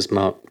Crafters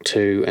Mark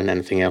 2 and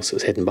anything else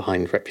that's hidden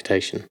behind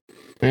reputation.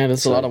 Yeah,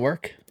 that's a lot of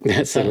work.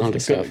 That's a lot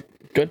of stuff.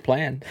 Good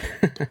plan.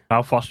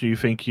 How fast do you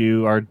think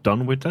you are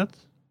done with that?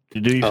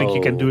 Do you think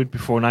you can do it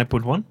before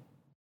 9.1?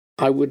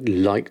 I would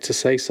like to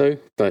say so,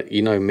 but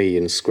you know me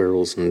and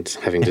squirrels and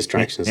having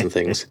distractions and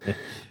things.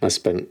 I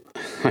spent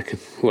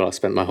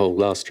my whole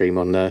last stream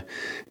on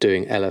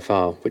doing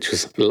LFR, which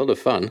was a lot of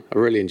fun. I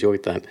really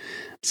enjoyed that.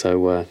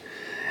 So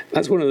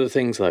that's one of the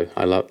things, though,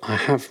 I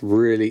have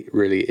really,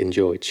 really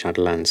enjoyed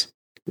Shadowlands.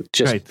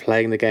 Just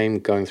playing the game,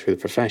 going through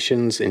the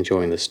professions,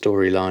 enjoying the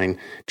storyline,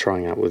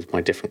 trying out with my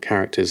different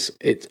characters.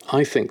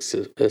 I think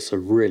it's a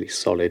really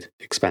solid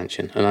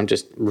expansion, and I'm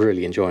just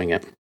really enjoying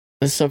it.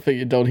 That's something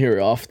you don't hear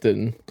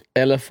often.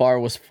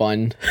 LFR was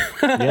fun.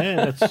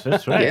 Yeah,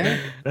 that's right.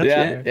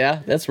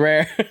 That's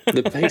rare.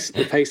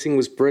 The pacing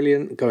was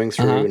brilliant, going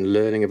through and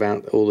learning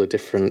about all the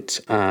different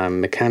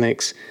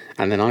mechanics.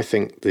 And then I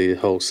think the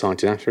whole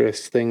Sight and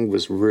Atlas thing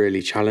was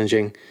really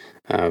challenging.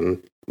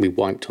 We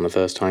wiped on the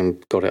first time,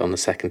 got it on the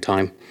second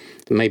time.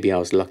 Maybe I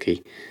was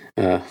lucky,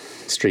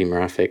 streamer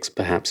affix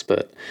perhaps,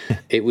 but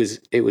it was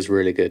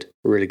really good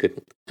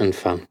and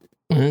fun.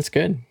 That's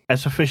good.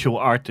 As a visual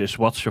artist,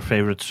 what's your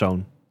favorite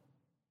zone?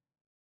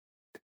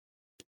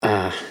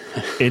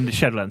 In the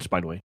Shadowlands, by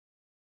the way.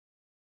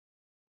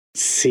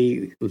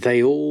 See,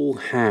 they all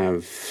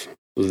have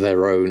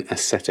their own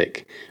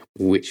aesthetic,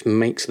 which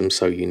makes them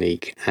so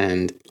unique.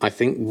 And I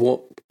think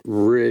what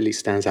really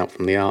stands out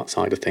from the art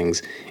side of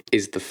things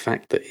is the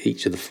fact that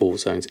each of the 4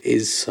 zones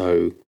is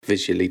so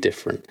visually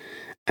different.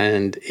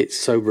 And it's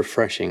so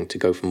refreshing to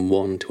go from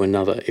one to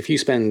another. If you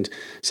spend,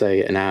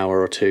 say, an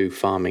hour or 2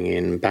 farming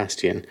in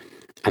Bastion,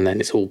 and then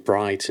it's all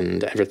bright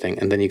and everything.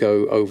 And then you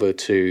go over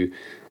to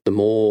the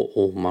Moor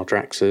or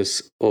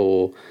Maldraxxus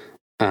or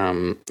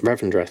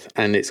Revendreth,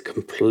 and it's a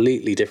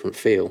completely different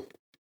feel.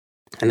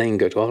 And then you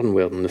go to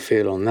Ardenweald, and the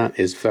feel on that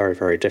is very,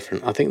 very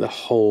different. I think the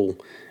whole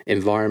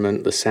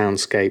environment, the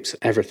soundscapes,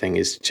 everything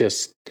is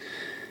just...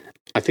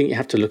 I think you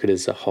have to look at it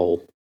as a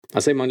whole.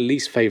 I'd say my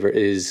least favourite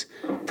is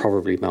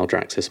probably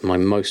Maldraxxus. My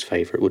most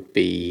favourite would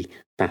be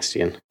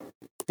Bastion,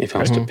 if I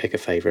was to pick a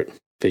favourite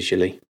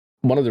visually.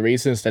 One of the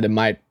reasons that it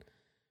might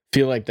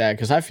feel like that,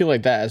 because I feel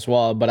like that as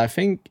well, but I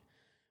think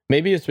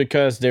maybe it's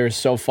because they're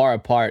so far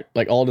apart.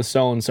 Like, all the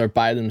zones are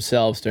by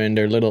themselves. They're in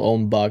their little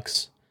own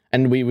bugs.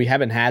 And we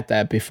haven't had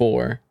that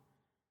before.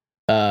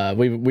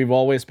 We've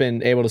always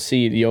been able to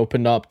see, you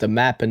open up the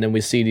map and then we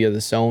see the other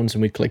zones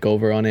and we click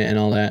over on it and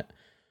all that.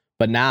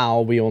 But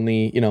now we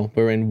only,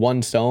 we're in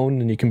one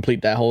zone and you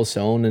complete that whole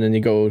zone and then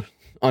you go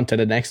on to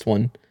the next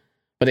one.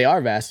 But they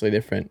are vastly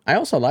different. I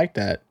also like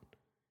that,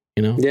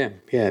 Yeah,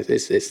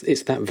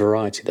 it's that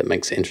variety that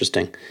makes it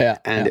interesting. Yeah,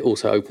 and it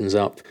also opens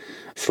up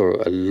for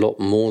a lot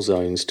more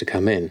zones to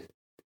come in.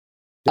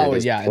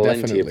 There's plenty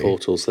definitely. of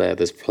portals there.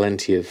 There's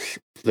plenty of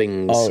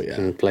things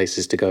and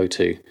places to go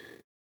to. It's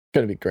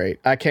gonna be great.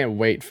 I can't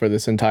wait for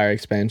this entire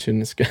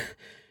expansion. It's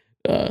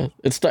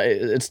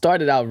it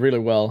started out really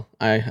well.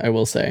 I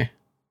will say.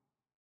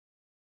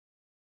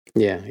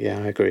 Yeah,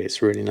 I agree.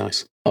 It's really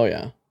nice. Oh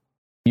yeah,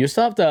 you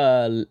still have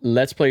the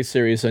Let's Play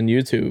series on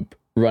YouTube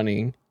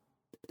running.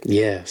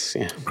 Yes,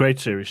 yeah. Great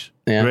series.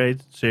 Yeah.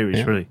 Great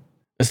series, really.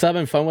 Has that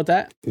having fun with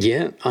that?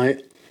 Yeah, I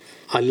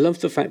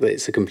love the fact that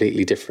it's a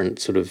completely different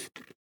sort of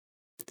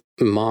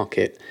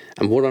market,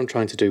 and what I'm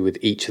trying to do with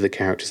each of the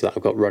characters that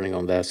I've got running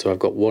on there. So I've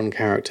got one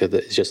character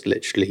that is just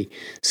literally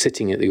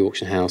sitting at the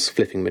auction house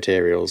flipping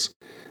materials,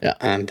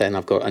 and then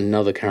I've got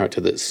another character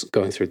that's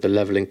going through the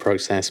leveling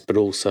process but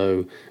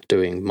also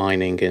doing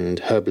mining and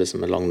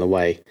herbalism along the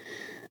way.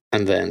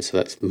 And then so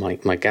that's my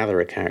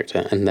gatherer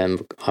character, and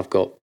then I've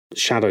got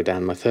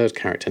Shadowlands, my third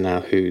character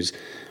now, who's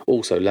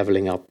also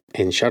leveling up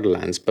in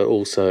Shadowlands but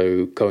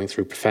also going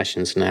through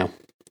professions now.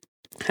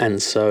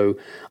 And so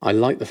I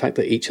like the fact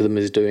that each of them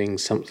is doing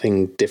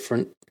something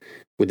different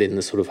within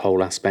the sort of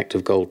whole aspect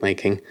of gold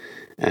making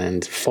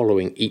and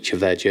following each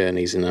of their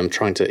journeys. And I'm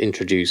trying to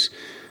introduce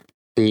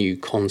new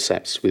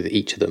concepts with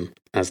each of them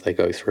as they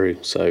go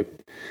through. So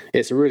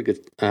it's a really good,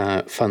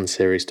 fun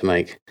series to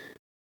make.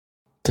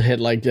 To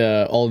hit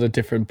all the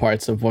different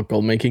parts of what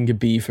gold making could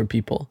be for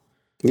people.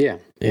 Yeah,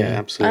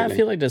 absolutely. I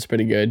feel like that's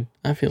pretty good.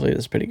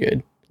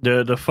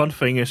 The fun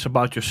thing is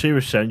about your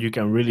series, then you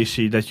can really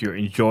see that you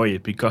enjoy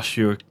it because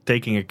you're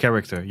taking a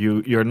character.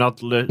 You're not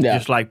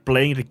just like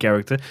playing the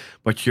character,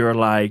 but you're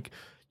like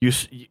you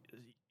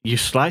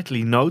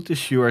slightly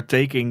notice you are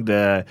taking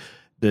the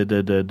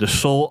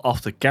soul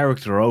of the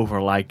character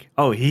over. Like,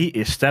 oh, he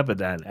is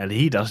Samadan and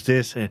he does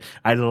this, and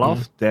I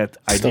love that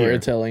idea.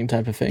 Storytelling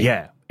type of thing.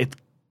 Yeah, it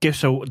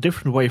gives a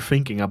different way of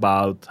thinking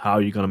about how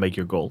you're gonna make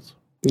your gold.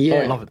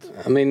 Yeah, I love it.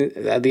 I mean,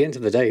 at the end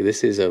of the day,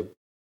 this is a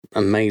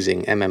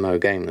amazing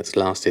MMO game that's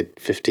lasted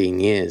 15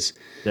 years.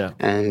 Yeah.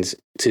 And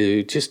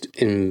to just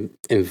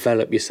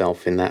envelop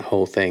yourself in that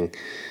whole thing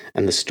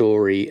and the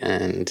story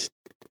and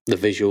the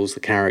visuals, the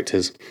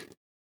characters,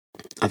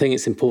 I think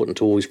it's important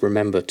to always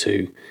remember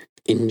to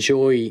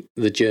enjoy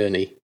the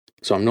journey.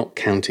 So I'm not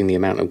counting the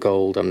amount of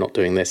gold, I'm not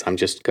doing this, I'm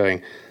just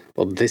going,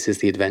 well, this is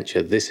the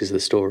adventure, this is the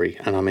story,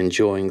 and I'm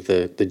enjoying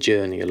the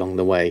journey along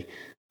the way.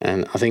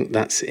 And I think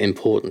that's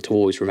important to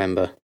always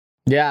remember.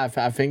 Yeah,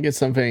 I think it's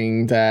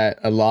something that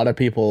a lot of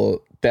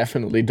people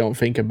definitely don't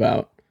think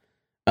about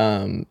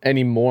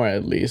anymore.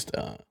 At least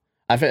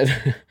I've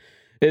had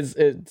it's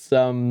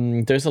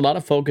there's a lot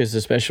of focus,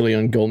 especially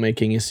on gold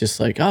making. It's just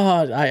like,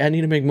 I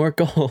need to make more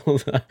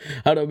gold.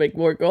 How do I make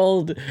more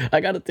gold? I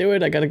gotta do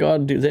it. I gotta go out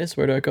and do this.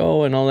 Where do I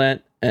go? And all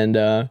that. And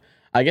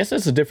I guess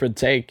that's a different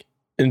take.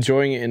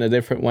 Enjoying it in a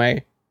different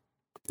way.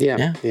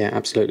 Yeah,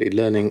 absolutely.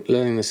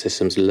 Learning the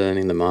systems,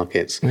 learning the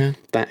markets. Yeah.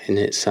 That in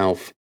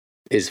itself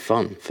is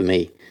fun for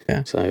me.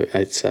 Yeah. So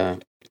it's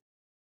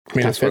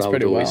that's what I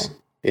would always. Well.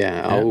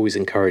 Yeah, I always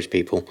encourage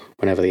people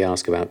whenever they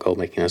ask about gold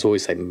making. I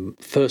always say,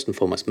 first and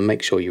foremost,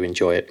 make sure you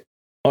enjoy it.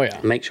 Oh yeah,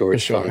 make sure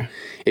it's fun.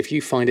 If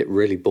you find it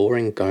really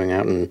boring going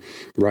out and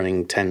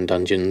running 10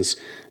 dungeons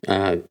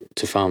to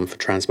farm for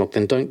transmog,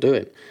 then don't do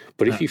it.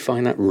 But if you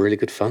find that really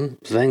good fun,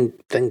 then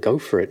go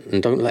for it,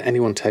 and don't let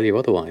anyone tell you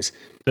otherwise.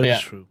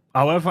 That's true.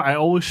 However, I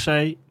always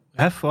say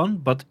have fun,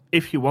 but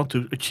if you want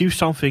to achieve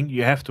something,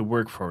 you have to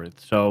work for it.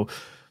 So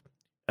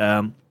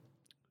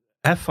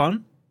have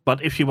fun,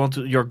 but if you want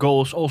your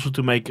goal is also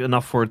to make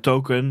enough for a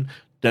token,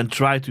 then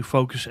try to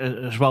focus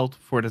as well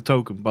for the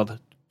token, but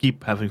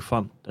keep having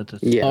fun.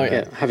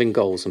 Having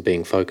goals and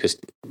being focused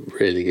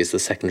really is the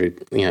secondary,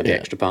 the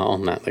extra part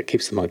on that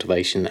keeps the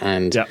motivation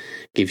and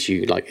gives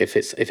you, like, if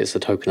it's a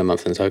token a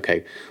month, and it's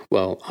okay,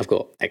 well, I've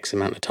got X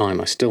amount of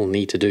time, I still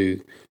need to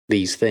do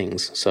these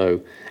things,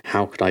 so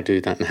how could I do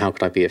that, and how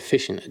could I be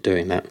efficient at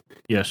doing that?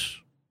 Yes.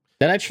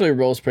 That actually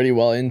rolls pretty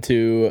well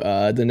into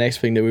the next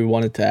thing that we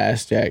wanted to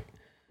ask, Jack,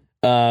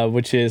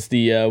 which is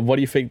the what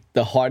do you think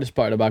the hardest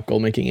part about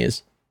gold making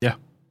is?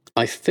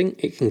 I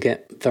think it can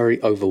get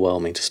very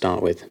overwhelming to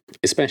start with,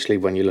 especially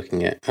when you're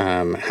looking at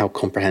how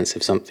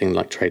comprehensive something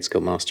like Trade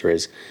Skill Master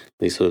is.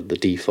 The sort of the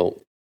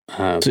default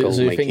gold So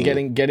you making.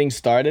 think getting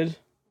started,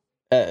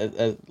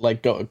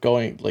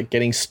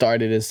 getting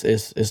started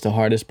is the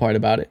hardest part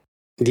about it?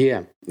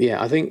 Yeah.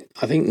 I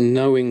think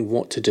knowing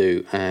what to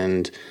do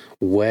and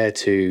where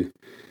to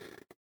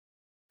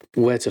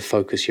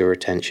focus your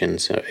attention.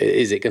 So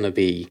is it going to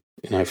be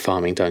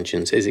farming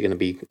dungeons? Is it going to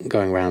be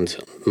going around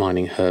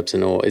mining herbs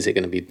and ore? Is it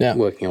going to be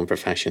working on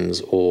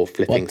professions or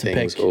flipping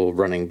things or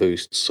running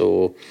boosts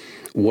or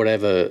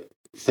whatever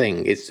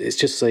thing? It's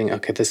just saying,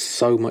 okay, there's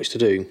so much to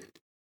do.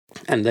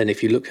 And then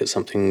if you look at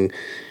something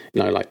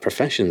like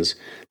professions,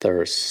 there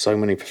are so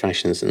many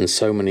professions and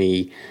so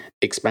many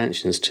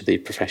expansions to the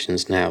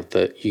professions now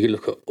that you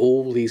look at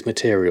all these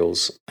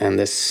materials and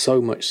there's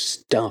so much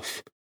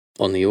stuff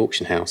on the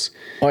auction house.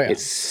 Oh, yeah.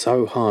 It's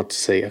so hard to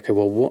see, okay,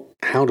 well,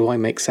 how do I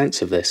make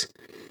sense of this?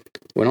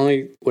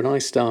 When I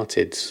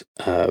started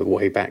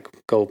way back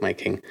gold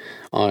making,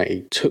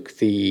 I took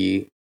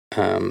the...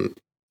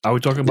 Are we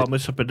talking about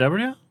Mr.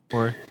 Pedaria?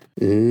 Or?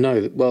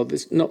 No, well,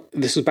 this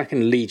was back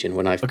in Legion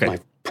when I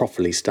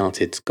properly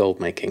started gold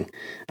making.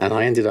 And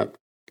I ended up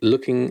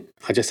looking,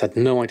 I just had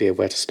no idea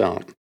where to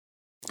start.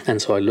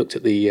 And so I looked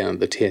at the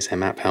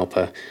TSM app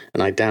helper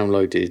and I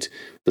downloaded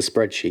the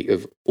spreadsheet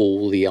of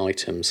all the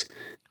items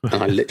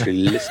and I literally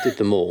listed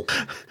them all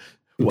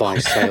by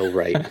sale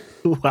rate.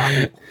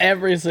 Wow.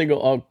 Every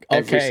single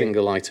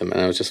item. And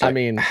I was just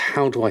like,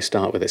 how do I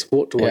start with this?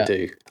 What do I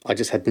do? I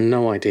just had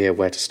no idea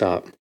where to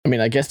start. I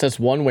mean, I guess that's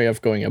one way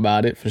of going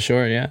about it for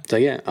sure, yeah. So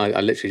yeah, I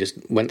literally just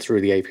went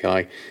through the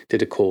API,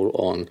 did a call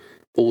on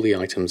all the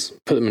items,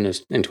 put them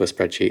into a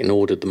spreadsheet and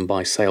ordered them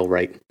by sale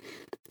rate.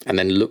 And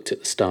then looked at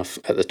the stuff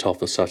at the top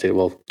and started,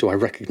 well, do I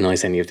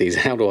recognize any of these?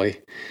 How do I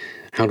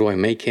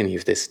make any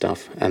of this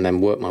stuff? And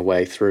then work my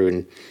way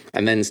through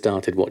and then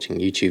started watching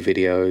YouTube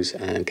videos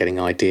and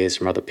getting ideas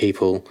from other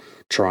people,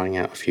 trying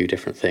out a few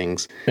different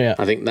things. Yeah.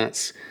 I think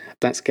that's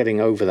getting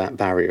over that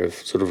barrier of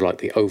sort of like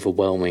the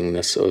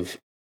overwhelmingness of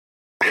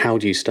how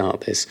do you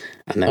start this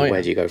and then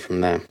where do you go from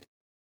there?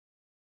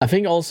 I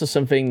think also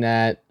something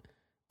that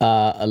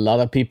a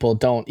lot of people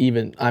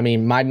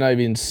might not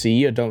even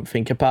see or don't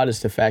think about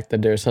is the fact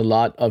that there's a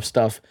lot of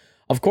stuff,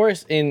 of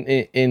course,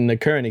 in the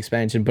current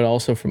expansion, but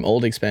also from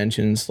old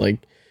expansions. Like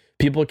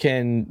people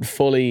can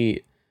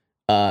fully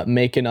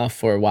make enough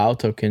for a WoW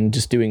token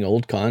just doing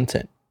old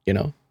content,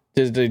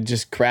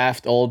 just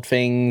craft old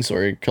things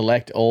or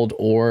collect old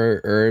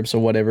ore, herbs, or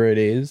whatever it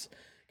is.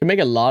 You can make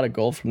a lot of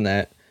gold from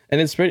that, and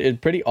it's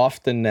pretty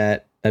often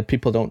that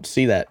people don't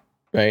see that,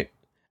 right?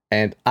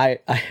 And I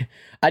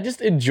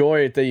just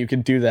enjoy it that you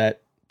can do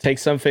that. Take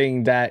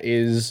something that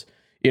is,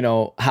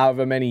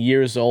 however many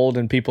years old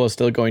and people are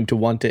still going to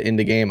want it in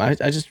the game. I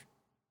just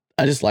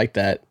like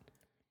that.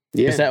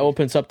 Yeah. Because that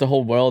opens up the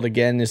whole world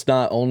again. It's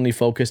not only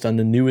focused on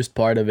the newest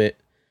part of it.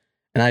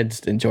 And I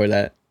just enjoy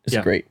that. It's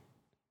great.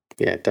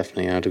 Yeah,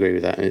 definitely. I'd agree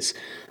with that. And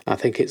I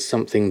think it's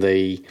something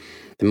they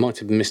might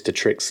have missed a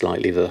trick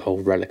slightly, the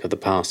whole Relic of the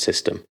Past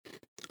system.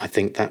 I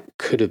think that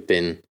could have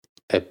been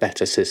a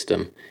better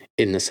system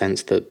in the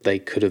sense that they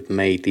could have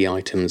made the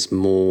items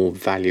more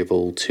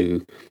valuable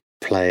to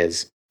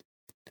players,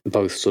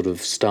 both sort of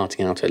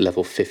starting out at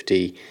level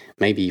 50,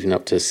 maybe even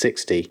up to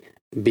 60,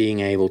 being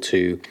able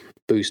to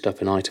boost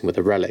up an item with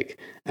a relic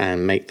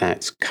and make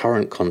that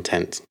current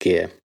content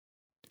gear.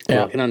 Yeah.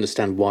 Well, I can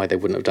understand why they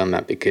wouldn't have done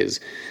that because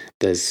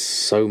there's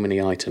so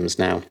many items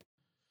now.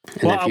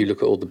 And if you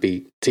look at all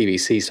the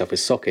TVC stuff with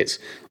sockets,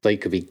 they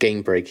could be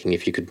game breaking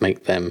if you could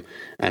make them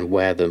and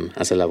wear them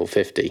as a level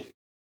 50.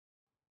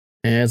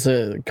 Yeah, it's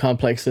a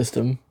complex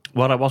system.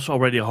 What I was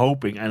already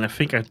hoping, and I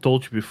think I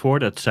told you before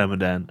that,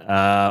 Samadan,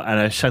 and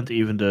I sent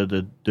even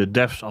the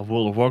devs of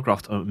World of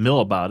Warcraft a mail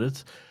about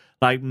it,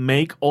 like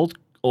make old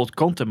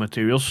content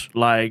materials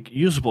like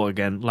usable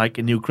again, like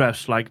in new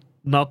crafts, like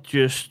not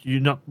just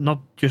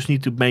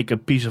need to make a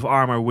piece of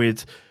armor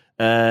with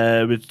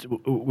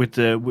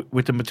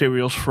the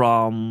materials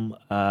from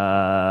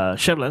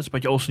Shadowlands,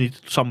 but you also need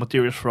some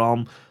materials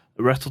from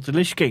Wrath of the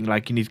Lich King.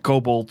 Like you need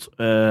cobalt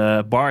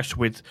bars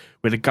with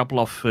a couple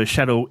of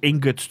shadow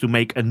ingots to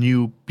make a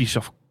new piece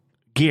of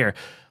gear.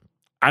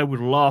 I would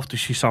love to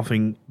see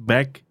something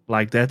back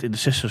like that in the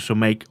system to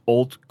make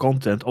old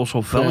content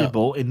also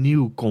valuable in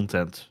new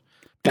content.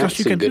 Because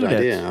That's a good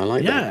idea. I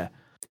like that.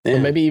 Yeah. Or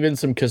maybe even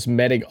some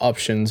cosmetic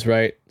options,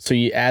 right? So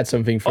you add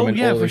something from an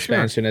old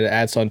expansion and it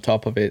adds on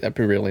top of it. That'd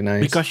be really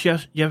nice. Because you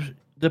have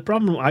the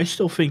problem I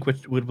still think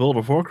with World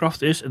of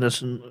Warcraft is, and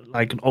that's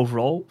like an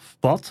overall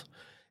thought,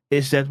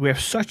 is that we have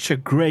such a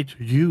great,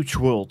 huge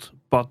world,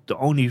 but the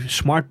only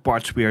smart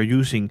parts we are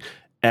using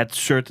at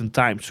certain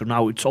times. So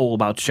now it's all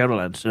about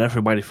Shadowlands, and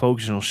everybody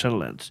focuses on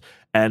Shadowlands.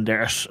 And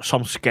there's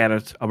some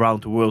scattered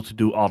around the world to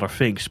do other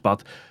things,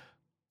 but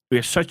we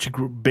have such a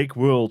big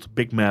world,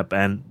 big map,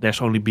 and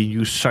there's only been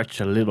used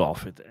such a little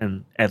of it,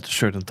 and at a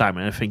certain time.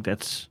 And I think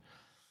that's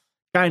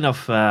kind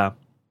of,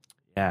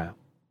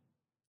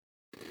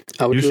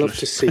 I would useless. love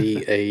to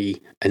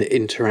see an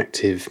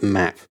interactive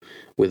map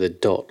with a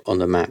dot on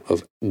the map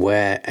of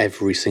where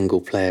every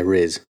single player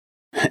is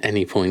at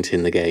any point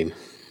in the game.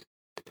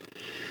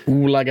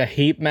 Ooh, like a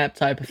heat map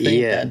type of thing.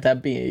 Yeah.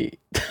 That'd be.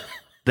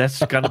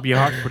 That's gonna be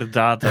hard for the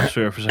data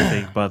servers, I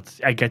think. But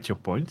I get your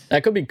point.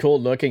 That could be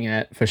cool looking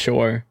at for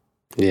sure.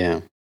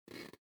 Yeah.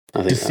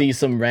 I think To see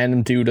some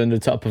random dude on the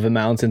top of a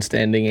mountain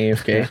standing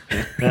AFK.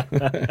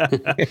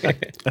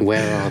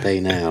 Where are they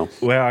now?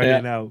 Where are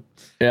they now?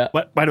 Yeah.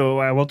 But by the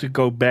way, I want to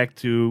go back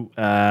to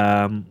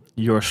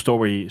your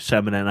story,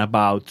 Samadan,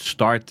 about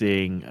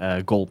starting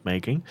gold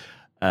making.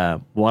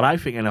 What I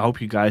think, and I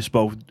hope you guys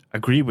both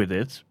agree with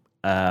it,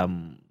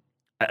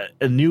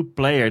 a new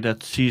player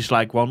that sees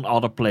like one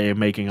other player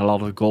making a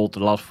lot of gold, a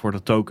lot for the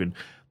token,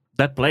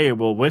 that player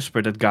will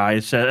whisper that guy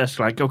and says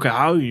like, okay,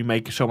 how are you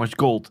making so much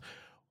gold?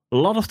 A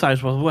lot of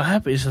times what will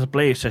happen is that the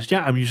player says,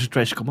 yeah, I'm using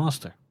Tracer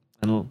Master.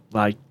 And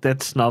like,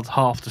 that's not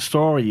half the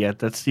story yet.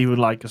 That's even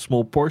like a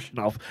small portion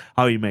of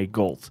how you make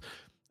gold.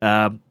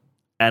 And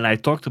I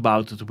talked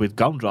about it with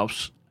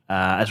Gumdrops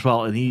as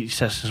well. And he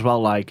says as well,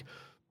 like,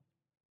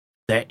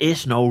 there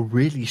is no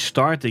really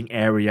starting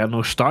area,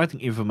 no starting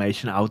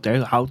information out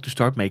there how to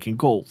start making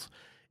gold.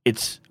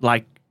 It's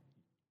like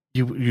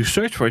you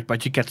search for it,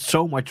 but you get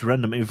so much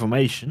random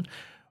information.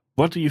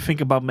 What do you think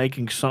about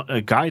making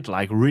a guide,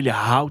 like really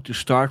how to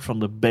start from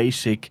the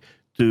basic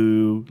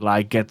to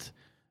like get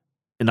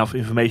enough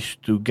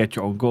information to get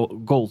your own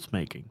gold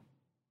making?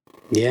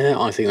 Yeah,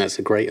 I think that's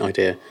a great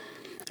idea.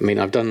 I mean,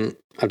 I've done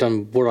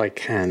what I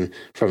can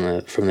from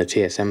the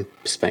TSM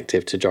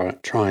perspective to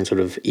try and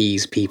sort of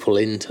ease people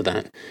into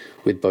that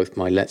with both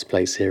my Let's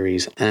Play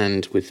series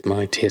and with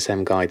my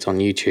TSM guides on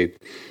YouTube.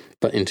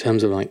 But in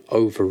terms of like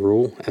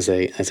overall as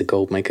a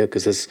gold maker,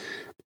 because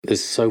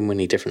there's so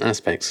many different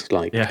aspects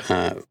like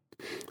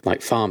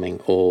farming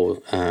or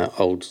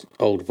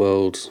old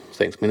world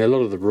things. I mean, a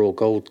lot of the raw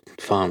gold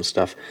farm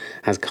stuff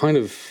has kind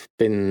of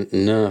been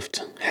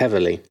nerfed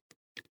heavily,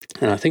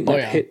 and I think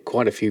that hit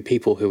quite a few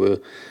people who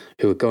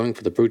were going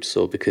for the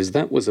Brutasaur because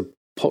that was a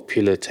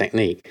popular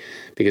technique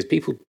because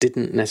people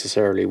didn't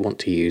necessarily want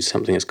to use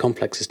something as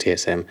complex as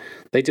TSM.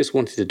 They just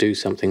wanted to do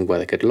something where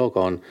they could log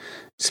on,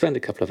 spend a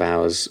couple of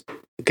hours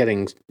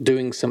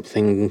doing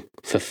something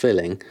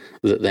fulfilling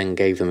that then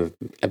gave them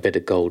a bit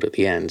of gold at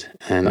the end.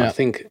 And I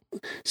think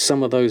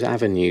some of those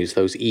avenues,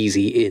 those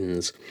easy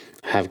ins,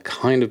 have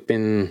kind of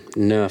been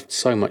nerfed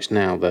so much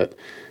now that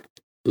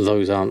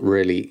those aren't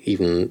really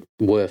even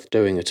worth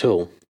doing at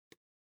all.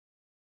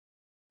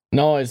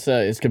 No,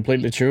 it's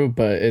completely true,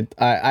 but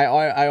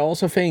I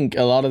also think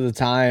a lot of the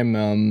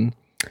time,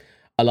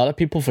 a lot of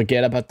people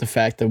forget about the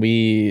fact that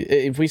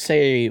if we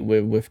say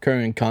with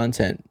current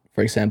content,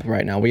 for example,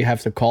 right now we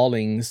have the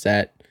callings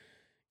that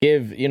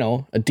give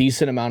a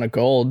decent amount of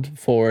gold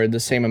for the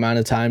same amount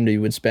of time that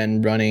you would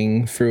spend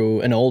running through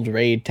an old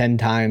raid 10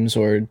 times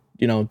or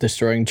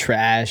destroying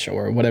trash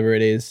or whatever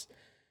it is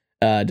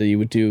that you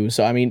would do.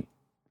 So I mean,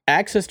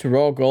 access to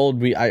raw gold,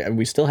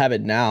 we still have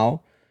it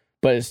now.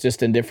 But it's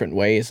just in different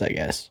ways, I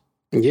guess.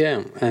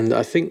 Yeah, and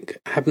I think,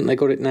 haven't they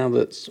got it now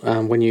that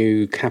when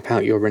you cap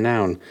out your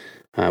renown,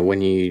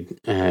 when you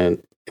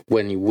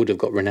would have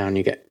got renown,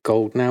 you get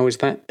gold now? Is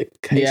that the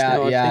case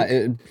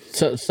now?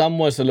 So some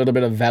was a little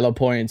bit of valor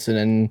points, and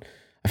then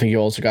I think you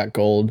also got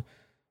gold.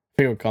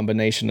 I think a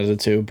combination of the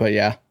two. But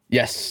yeah,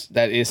 yes,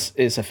 that is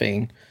a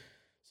thing.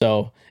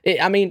 So,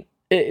 I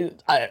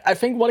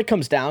think what it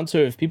comes down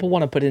to, if people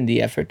want to put in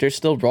the effort, there's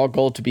still raw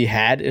gold to be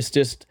had. It's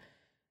just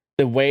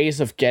the ways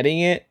of getting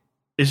it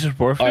is it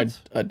worth it?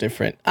 Are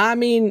different. I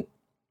mean,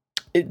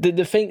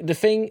 the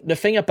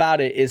thing about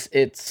it is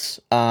it's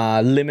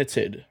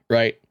limited,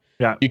 right?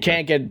 Yeah. You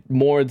can't get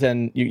more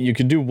than you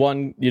can do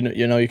one. You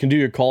can do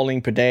your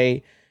calling per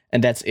day,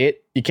 and that's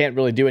it. You can't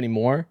really do any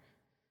more.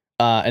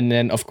 And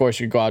then of course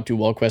you go out to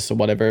wall quests or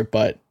whatever.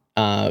 But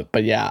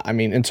yeah, I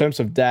mean, in terms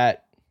of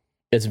that,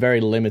 it's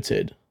very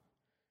limited.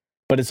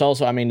 But it's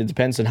also, I mean, it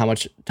depends on how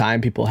much time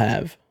people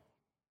have.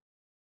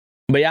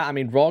 But yeah, I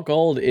mean, raw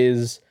gold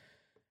is,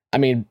 I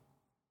mean,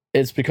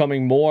 it's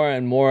becoming more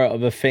and more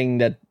of a thing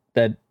that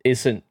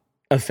isn't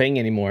a thing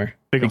anymore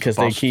because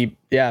they keep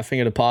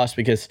thing of the past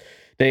because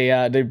they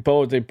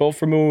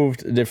both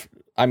removed they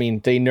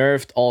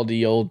nerfed all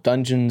the old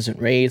dungeons and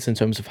raids in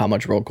terms of how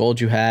much raw gold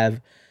you have,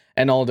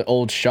 and all the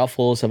old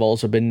shuffles have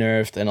also been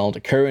nerfed, and all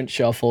the current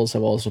shuffles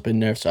have also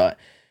been nerfed. So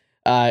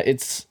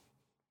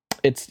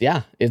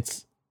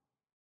it's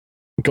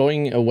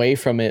going away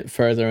from it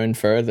further and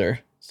further.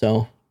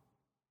 So.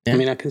 Yeah. I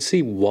mean, I can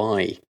see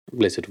why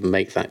Blizzard would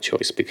make that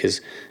choice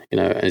because,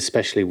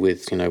 especially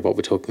with, what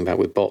we're talking about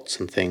with bots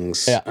and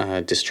things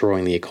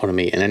destroying the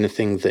economy, and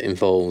anything that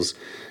involves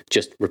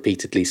just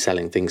repeatedly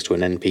selling things to an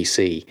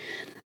NPC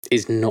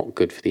is not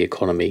good for the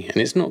economy,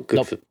 and it's not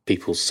good for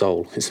people's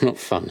soul. It's not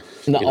fun.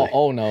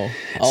 No.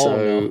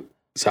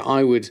 So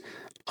I would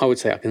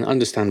say I can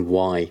understand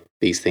why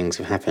these things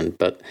have happened,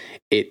 but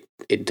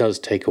it does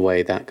take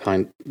away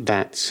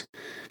that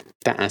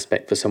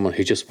aspect for someone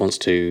who just wants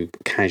to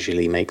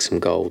casually make some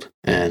gold.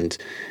 And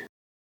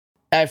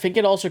I think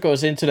it also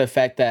goes into the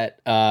fact that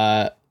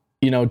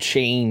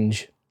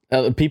change.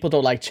 People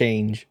don't like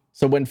change.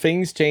 So when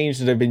things change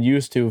that they've been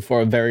used to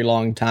for a very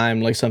long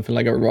time, like something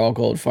like a raw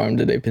gold farm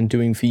that they've been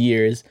doing for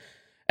years,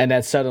 and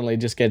that suddenly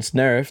just gets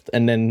nerfed,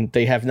 and then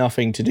they have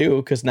nothing to do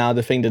because now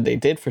the thing that they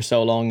did for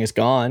so long is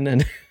gone,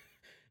 and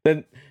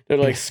then they're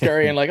like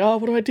scurrying, like, oh,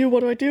 what do I do?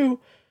 What do I do?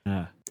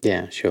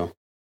 Yeah, sure.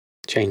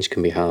 Change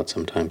can be hard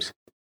sometimes.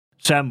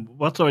 Sam,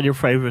 what are your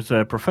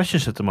favorite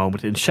professions at the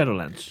moment in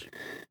Shadowlands?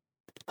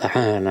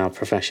 Now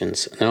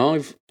professions. Now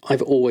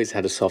I've always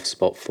had a soft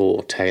spot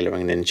for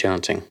tailoring and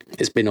enchanting.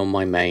 It's been on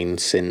my main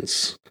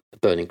since the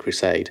Burning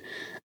Crusade,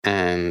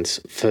 and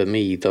for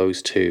me,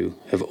 those two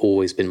have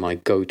always been my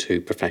go-to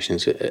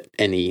professions at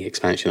any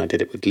expansion. I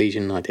did it with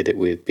Legion, I did it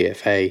with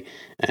BFA,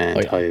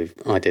 and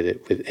I did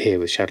it with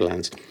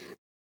Shadowlands.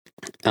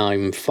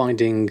 I'm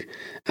finding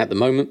at the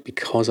moment,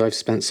 because I've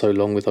spent so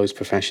long with those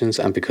professions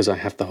and because I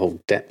have the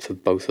whole depth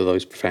of both of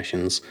those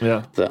professions,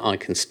 that I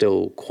can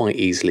still quite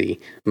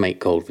easily make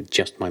gold with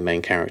just my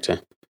main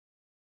character.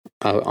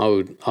 I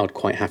would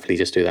quite happily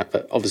just do that.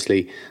 But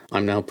obviously,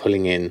 I'm now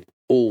pulling in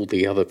all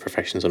the other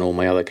professions and all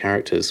my other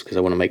characters because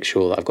I want to make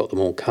sure that I've got them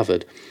all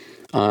covered.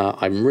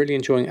 I'm really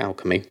enjoying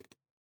alchemy.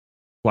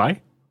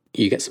 Why?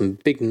 You get some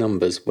big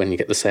numbers when you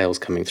get the sales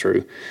coming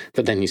through,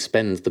 but then you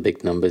spend the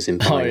big numbers in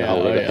buying a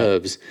whole lot of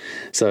herbs.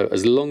 So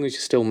as long as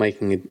you're still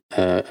making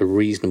a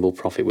reasonable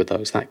profit with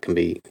those, that can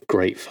be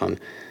great fun.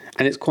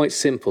 And it's quite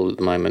simple at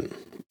the moment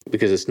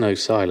because there's no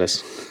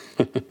Silas.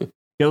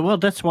 Yeah, well,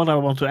 that's what I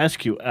want to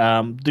ask you.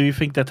 Do you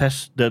think that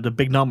has the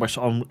big numbers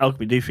on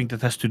alchemy? Do you think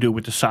that has to do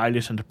with the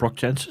Silas and the proc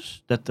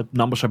chances, that the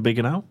numbers are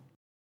bigger now?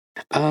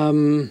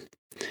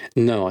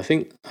 No, I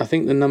think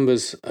the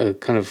numbers are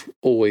kind of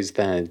always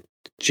there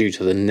due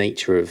to the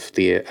nature of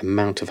the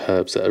amount of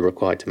herbs that are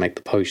required to make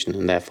the potion,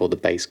 and therefore the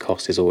base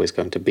cost is always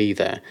going to be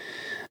there.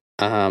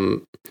 I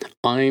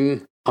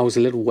was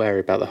a little wary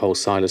about the whole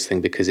Silas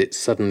thing because it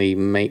suddenly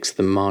makes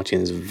the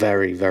margins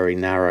very, very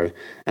narrow,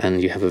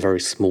 and you have a very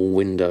small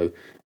window.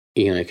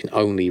 You can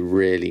only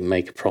really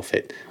make a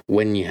profit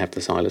when you have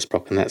the Silas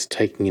proc, and that's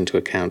taking into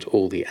account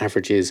all the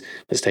averages.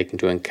 That's taking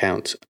into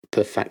account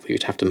the fact that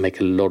you'd have to make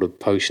a lot of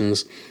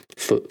potions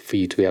for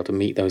you to be able to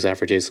meet those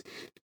averages.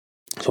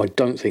 So I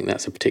don't think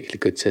that's a particularly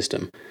good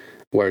system.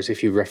 Whereas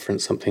if you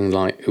reference something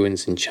like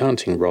Uin's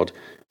Enchanting Rod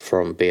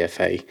from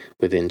BFA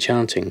with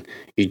enchanting,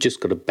 you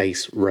just got a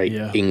base rate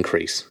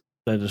increase.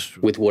 That is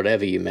true. With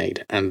whatever you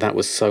made, and that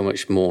was so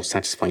much more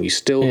satisfying. You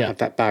still had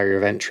that barrier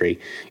of entry.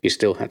 You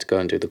still had to go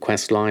and do the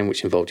quest line,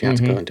 which involved you had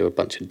to go and do a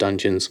bunch of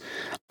dungeons.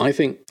 I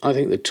think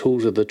the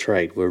tools of the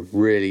trade were a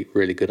really,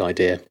 really good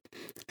idea.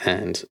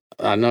 And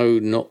I know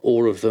not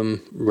all of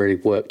them really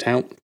worked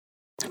out,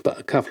 but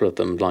a couple of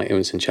them, like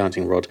Uin's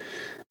Enchanting Rod,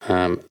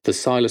 the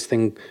Silas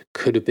thing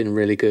could have been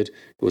really good.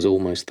 It was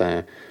almost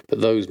there.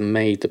 But those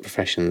made the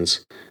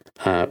professions...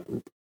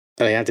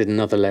 they added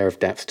another layer of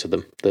depth to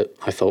them that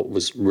I thought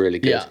was really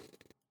good. Yeah,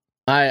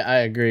 I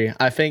agree.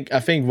 I think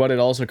what it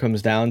also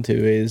comes down to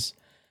is,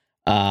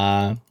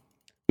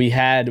 we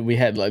had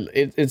like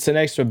it's an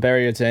extra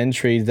barrier to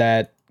entry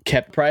that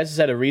kept prices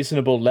at a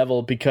reasonable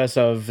level because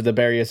of the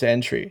barrier to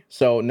entry.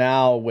 So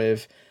now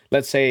with,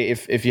 let's say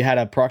if you had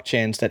a proc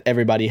chance that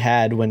everybody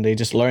had when they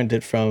just learned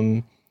it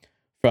from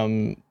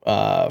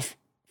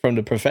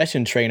the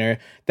profession trainer,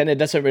 then it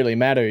doesn't really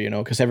matter,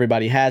 because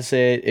everybody has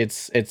it.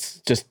 It's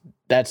just,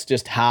 that's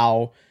just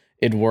how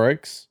it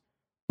works.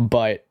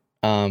 But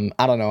I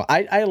don't know.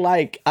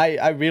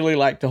 I really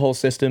like the whole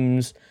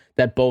systems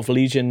that both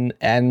Legion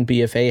and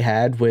BFA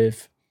had,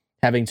 with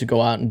having to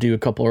go out and do a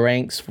couple of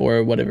ranks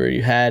for whatever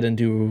you had and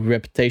do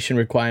reputation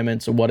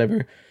requirements or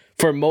whatever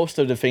for most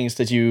of the things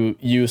that you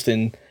used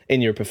in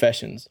your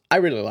professions. I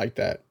really like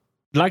that.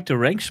 Like the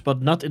ranks,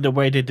 but not in the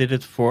way they did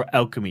it for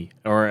alchemy,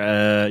 or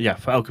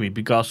for alchemy,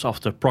 because of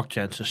the proc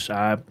chances.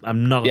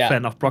 I'm not a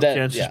fan of proc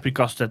chances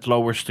because that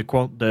lowers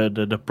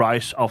the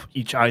price of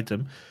each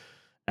item,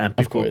 and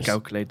people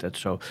calculate that.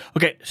 So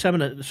okay,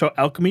 Samadan. So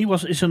alchemy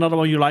is another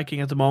one you're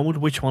liking at the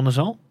moment. Which one is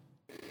all?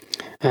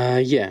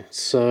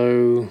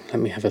 So let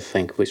me have a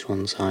think. Which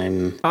ones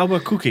I'm? How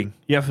about cooking?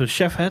 You have a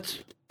chef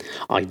hat.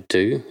 I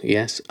do.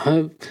 Yes.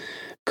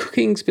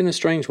 Cooking's been a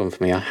strange one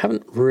for me. I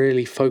haven't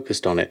really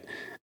focused on it.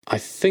 I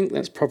think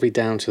that's probably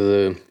down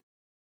to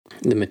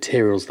the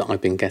materials that I've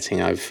been getting.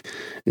 I've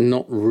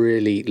not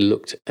really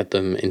looked at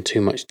them in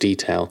too much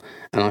detail.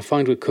 And I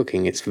find with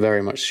cooking, it's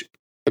very much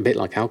a bit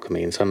like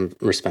alchemy in some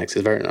respects.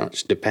 It's very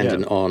much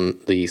dependent on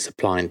the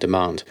supply and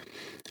demand.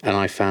 And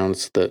I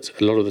found that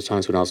a lot of the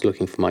times when I was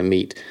looking for my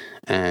meat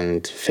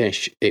and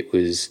fish, it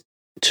was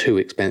too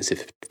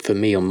expensive for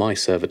me on my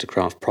server to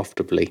craft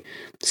profitably.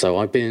 So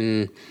I've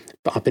been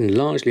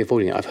largely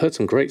avoiding it. I've heard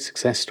some great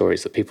success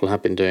stories that people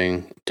have been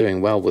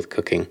doing well with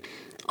cooking.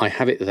 I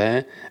have it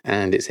there,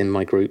 and it's in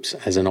my groups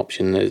as an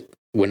option.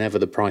 Whenever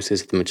the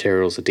prices of the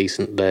materials are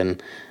decent,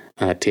 then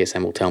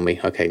TSM will tell me,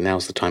 okay,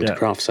 now's the time to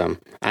craft some,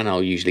 and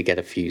I'll usually get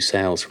a few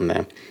sales from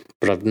there.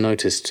 But I've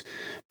noticed,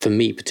 for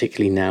me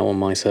particularly now on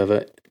my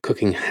server,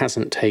 cooking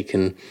hasn't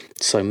taken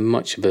so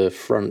much of a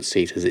front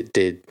seat as it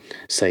did,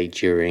 say,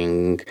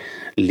 during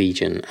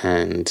Legion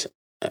and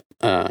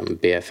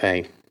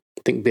BFA.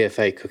 I think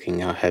BFA cooking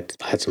had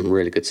some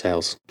really good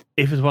sales.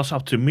 If it was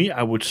up to me,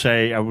 I would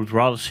say I would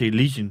rather see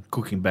Legion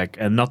cooking back,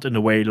 and not in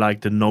a way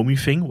like the Nomi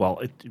thing. Well,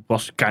 it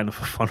was kind of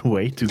a fun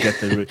way to get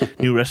the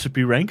new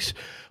recipe ranks.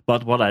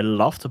 But what I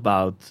loved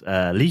about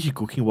Legion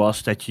cooking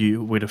was that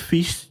you, with a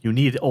feast, you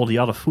needed all the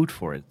other food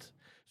for it.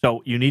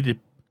 So you needed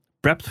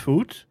prepped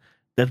food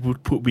that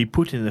would be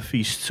put in the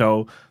feast.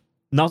 So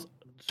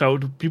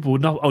the people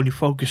would not only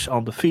focus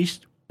on the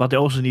feast, but they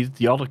also needed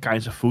the other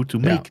kinds of food to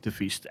make the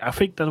feast. I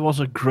think that was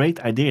a great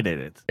idea they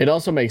did. It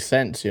also makes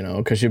sense,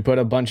 because you put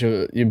a bunch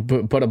of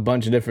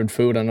different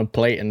food on a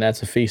plate, and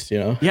that's a feast,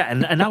 Yeah,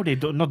 and now they're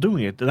not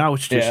doing it. Now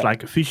it's just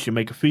like a feast. You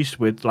make a feast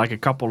with like a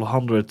couple of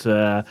hundred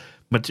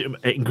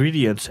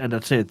ingredients, and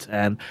that's it.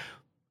 And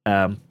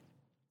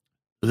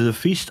the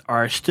feasts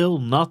are still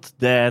not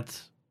that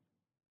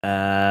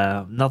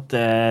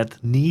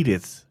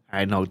needed.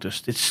 I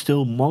noticed it's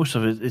still, most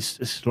of it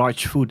is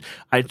large food.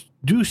 I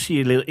do see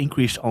a little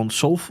increase on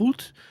soul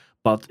food,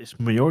 but its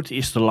majority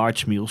is the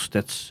large meals.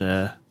 That's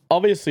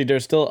obviously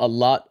there's still a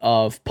lot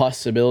of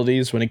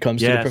possibilities when it comes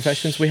to the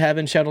professions we have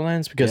in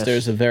Shadowlands, because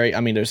there's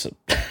there's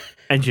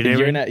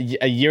engineering,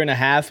 a year and a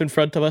half in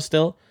front of us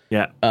still.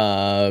 Yeah.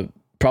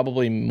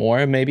 Probably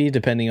more, maybe,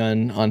 depending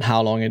on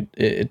how long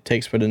it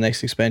takes for the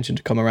next expansion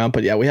to come around.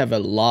 But yeah, we have a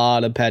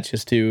lot of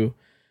patches to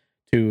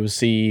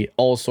see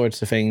all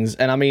sorts of things.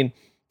 And I mean,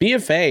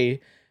 BFA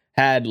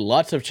had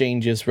lots of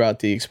changes throughout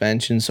the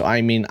expansion. So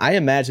I mean, I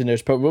imagine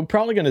we're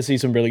probably going to see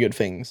some really good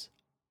things.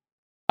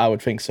 I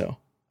would think so.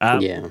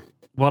 Yeah.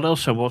 What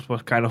else?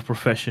 What kind of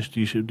professions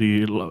do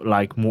you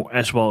like more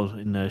as well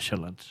in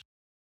Shadowlands?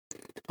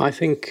 I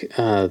think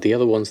the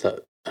other ones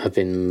that have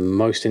been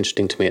most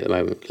interesting to me at the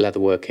moment: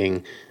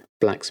 leatherworking,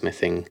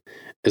 blacksmithing,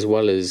 as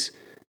well as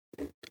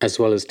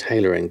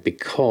tailoring,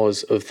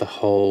 because of the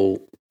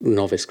whole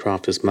novice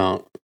crafters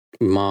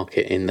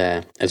market in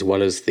there, as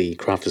well as the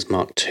Crafters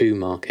Mark II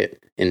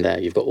market in there.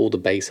 You've got all the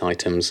base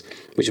items,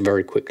 which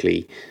very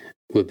quickly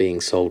were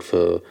being sold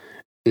for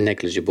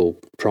negligible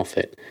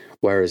profit.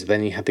 Whereas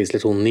then you have these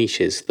little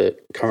niches that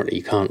currently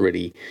you can't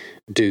really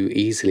do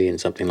easily in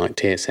something like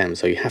TSM.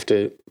 So you have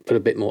to put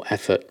a bit more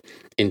effort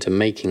into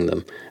making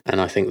them.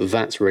 And I think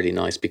that's really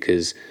nice,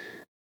 because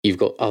you've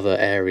got other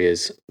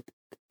areas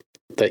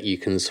that you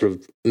can sort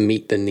of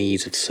meet the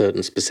needs of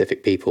certain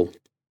specific people.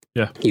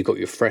 Yeah. You've got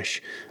your fresh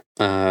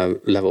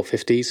level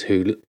 50s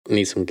who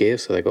need some gear,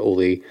 so they've got all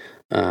the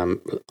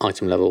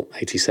item level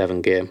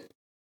 87 gear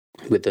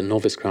with the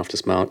novice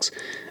crafters marks,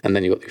 and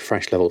then you've got the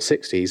fresh level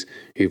 60s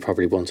who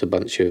probably want a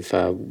bunch of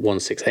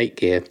 168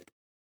 gear,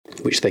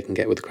 which they can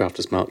get with the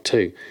crafters mark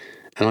 2.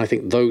 And I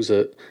think those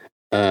are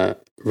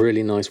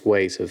really nice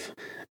ways of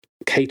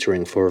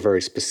catering for a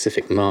very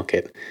specific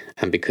market.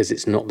 And because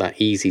it's not that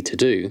easy to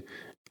do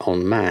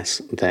en masse,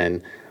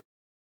 then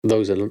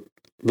those are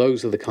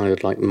the kind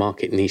of like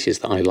market niches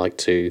that I like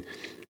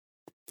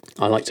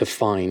to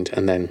find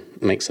and then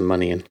make some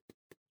money in.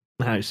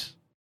 Nice.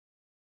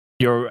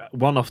 You're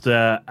one of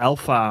the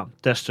alpha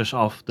testers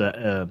of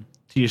the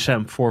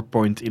TSM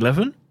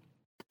 4.11.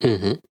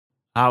 Mm-hmm.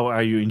 How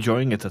are you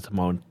enjoying it at the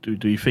moment?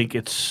 Do you think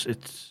it's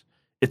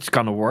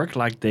gonna work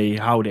like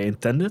how they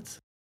intended?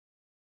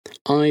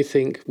 I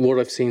think what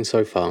I've seen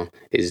so far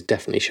is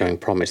definitely showing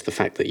promise. The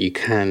fact that you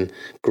can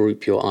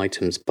group your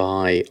items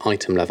by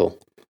item level.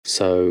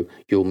 So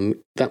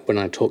when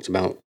I talked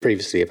about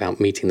previously about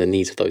meeting the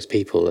needs of those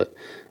people at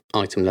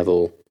item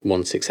level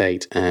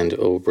 168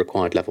 or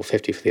required level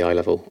 50 for the eye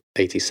level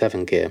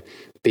 87 gear,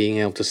 being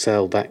able to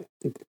sell that,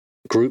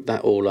 group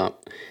that all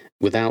up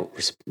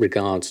without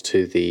regards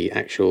to the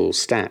actual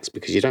stats,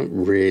 because you don't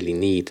really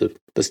need the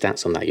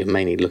stats on that. You're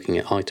mainly looking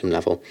at item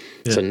level.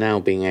 Yeah. So now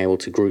being able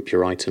to group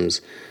your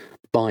items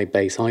by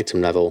base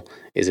item level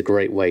is a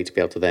great way to be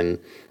able to then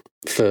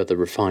further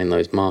refine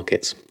those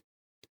markets.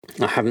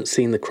 I haven't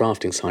seen the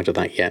crafting side of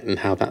that yet and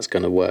how that's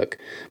going to work,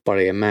 but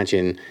I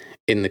imagine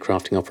in the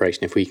crafting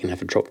operation, if we can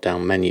have a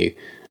drop-down menu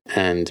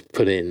and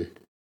put in,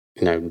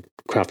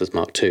 Crafters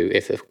Mark II,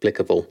 if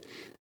applicable,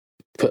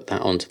 put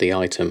that onto the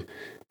item,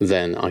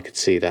 then I could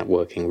see that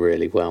working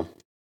really well.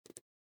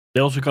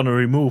 They're also going to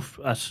remove,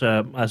 as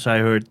I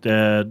heard,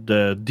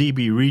 the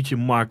DB region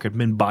market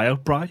min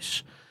buyout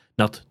price,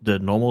 not the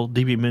normal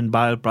DB min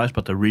buyout price,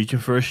 but the region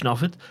version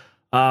of it.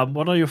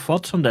 What are your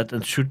thoughts on that?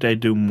 And should they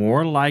do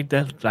more like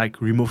that, like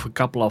remove a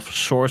couple of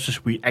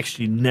sources we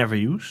actually never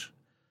use?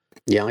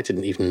 Yeah, I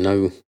didn't even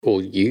know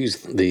or use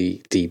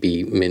the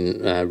DB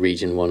min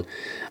region one.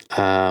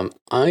 I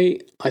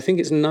think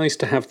it's nice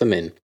to have them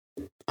in.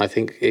 I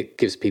think it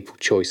gives people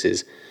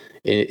choices.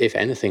 If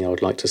anything, I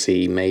would like to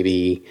see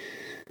maybe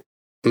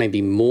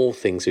more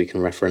things we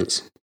can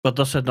reference. But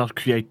does that not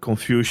create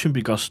confusion?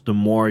 Because the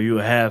more you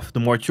have, the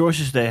more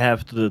choices they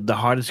have, the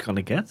harder it's going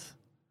to get?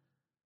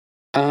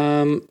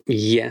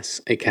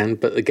 Yes, it can.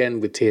 But again,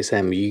 with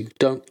TSM, you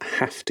don't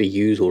have to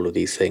use all of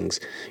these things.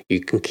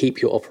 You can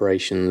keep your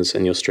operations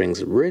and your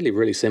strings really,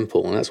 really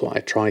simple. And that's what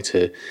I try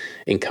to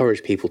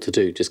encourage people to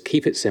do. Just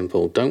keep it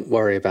simple. Don't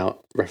worry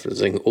about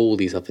referencing all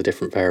these other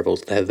different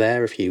variables. They're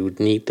there if you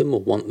need them or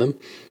want them.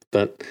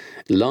 But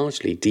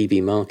largely,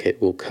 DB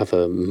Market will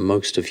cover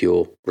most of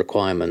your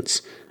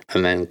requirements.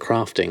 And then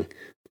crafting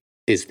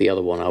is the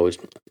other one I would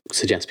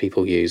suggest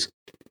people use.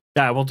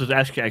 Yeah, I wanted to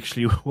ask you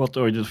actually what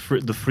are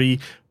the free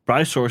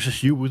price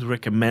sources you would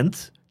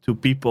recommend to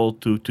people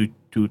to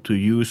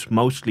use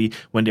mostly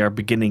when they are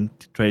beginning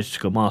to trade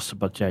Skill Master.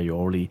 But yeah, you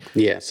already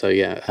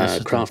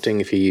crafting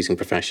if you're using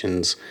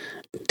professions,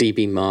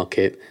 DB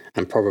Market,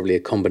 and probably a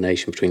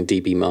combination between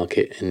DB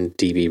Market and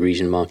DB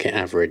Region Market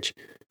Average.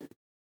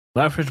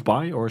 Average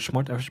buy or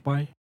smart average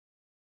buy?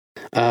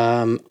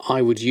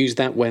 I would use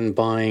that when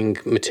buying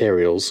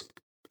materials.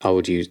 I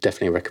would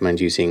definitely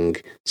recommend using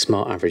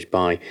Smart Average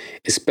Buy,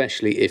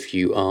 especially if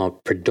you are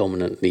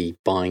predominantly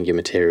buying your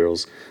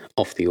materials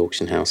off the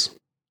auction house.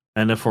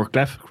 And for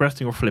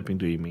crafting or flipping,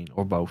 do you mean,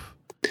 or both?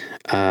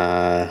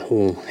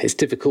 It's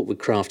difficult with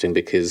crafting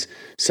because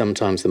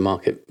sometimes the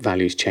market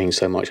values change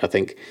so much. I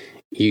think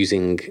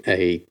using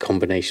a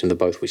combination of the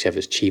both,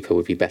 whichever's cheaper,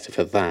 would be better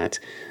for that.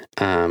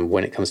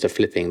 When it comes to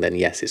flipping, then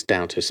yes, it's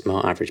down to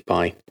Smart Average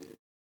Buy.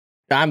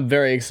 I'm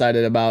very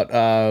excited about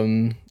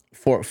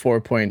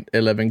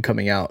 4.11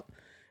 coming out.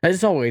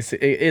 It's always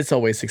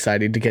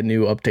exciting to get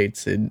new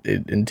updates in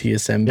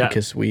TSM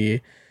because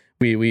we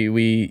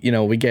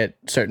get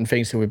certain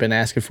things that we've been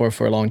asking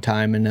for a long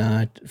time,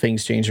 and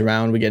things change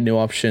around. We get new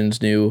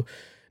options, new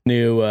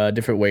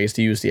different ways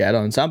to use the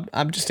add-ons.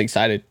 I'm just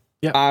excited.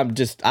 Yeah. I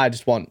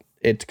just want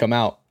it to come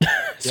out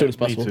as soon as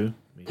possible. Me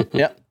too.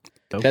 Yeah.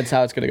 That's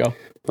how it's gonna go.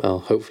 Well,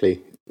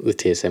 hopefully the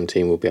TSM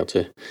team will be able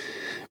to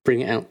bring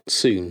it out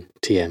soon.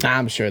 TM.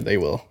 I'm sure they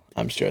will.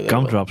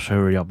 Gumdrops,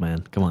 hurry up,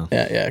 man. Come on.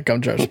 Yeah,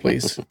 gumdrops,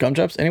 please.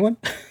 Gumdrops, anyone?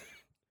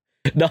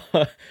 No.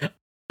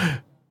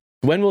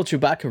 When will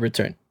Chewbacca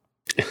return?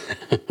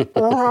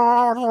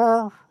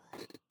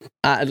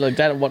 Like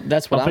that.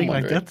 That's what I'm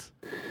wondering. Like that?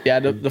 Yeah,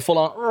 the full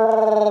on.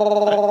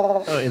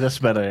 Oh, that's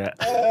better. Yeah.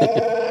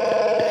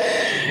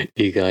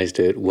 You guys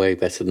do it way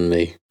better than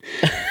me.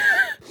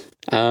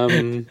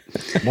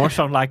 More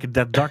sound like a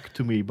dead duck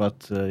to me,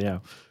 but yeah.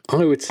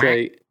 I would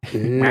say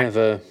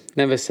never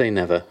say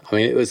never. I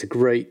mean, it was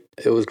great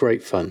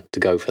fun to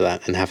go for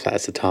that and have that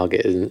as a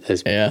target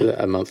as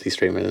a monthly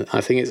streamer. And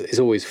I think it's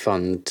always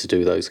fun to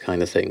do those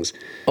kind of things.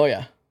 Oh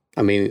yeah.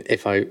 I mean,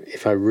 if I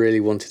really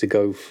wanted to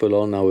go full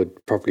on, I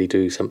would probably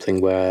do something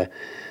where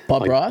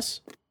Bob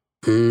Ross.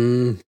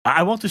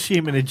 I want to see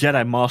him in a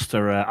Jedi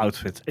Master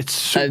outfit. It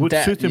would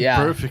suit him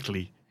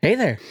perfectly. Hey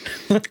there.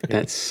 Hello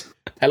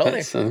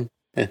there.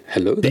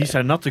 Hello there. These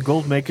are not the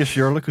gold makers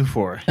you're looking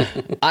for.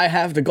 I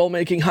have the gold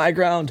making high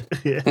ground.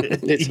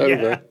 It's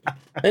over.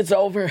 It's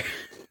over.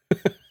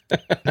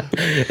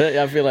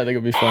 I feel like it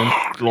could be fun.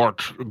 Lord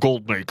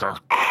Goldmaker.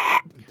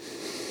 I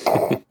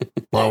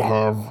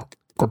have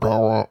the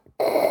power.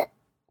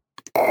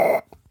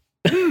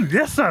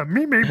 Yes, sir.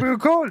 Me make me a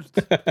gold.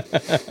 I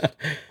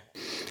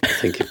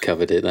think you've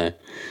covered it there.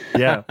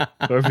 Yeah,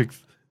 perfect.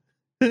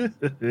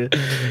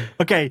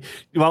 Okay,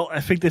 well,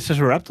 I think this is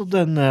a wrap up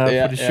then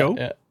for the show.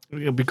 Yeah.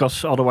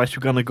 Because otherwise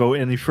we're going to go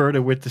any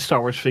further with the Star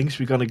Wars things.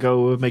 We're going to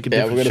go make a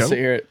different show. Yeah, we're going to sit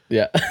here.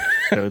 Yeah.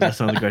 So that's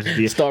not a good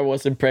idea. Star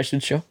Wars impression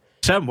show.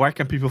 Sam, where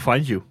can people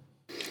find you?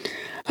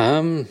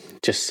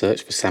 Just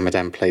search for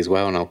Samadan Plays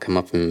Well and I'll come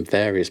up in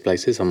various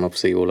places. I'm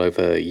obviously all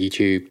over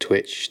YouTube,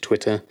 Twitch,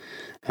 Twitter.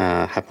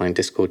 Have my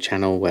Discord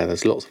channel where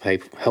there's lots of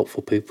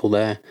helpful people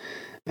there.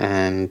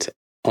 And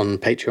on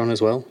Patreon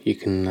as well. You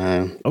can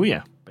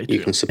Patreon. You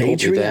can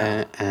support me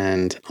there,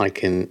 and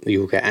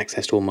you'll get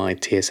access to all my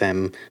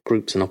TSM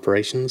groups and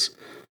operations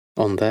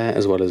on there,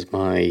 as well as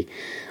I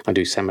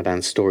do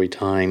Samadan story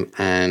time,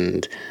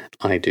 and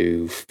I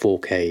do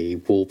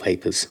 4K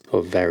wallpapers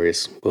of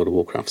various World of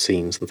Warcraft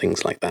scenes and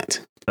things like that.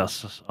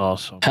 That's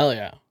awesome. Hell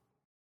yeah.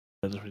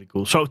 That is really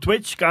cool. So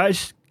Twitch,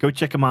 guys, go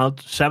check them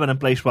out. Samadan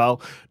Plays Well.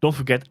 Don't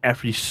forget,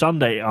 every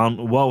Sunday on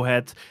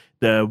Wowhead,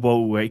 the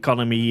WoW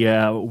Economy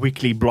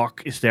weekly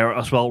blog is there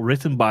as well,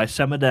 written by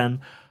Samadan.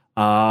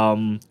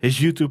 His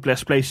YouTube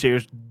Let's Play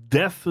series,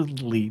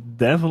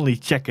 definitely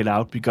check it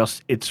out,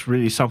 because it's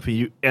really something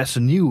you, as a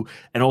new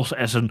and also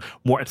as a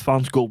more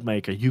advanced gold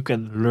maker, you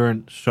can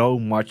learn so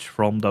much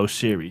from those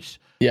series.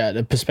 Yeah,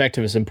 the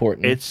perspective is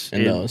important.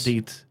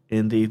 Indeed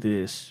it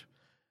is.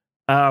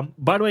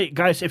 By the way,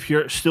 guys, if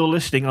you're still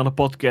listening on the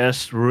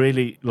podcast,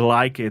 really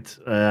like it,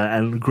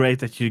 and great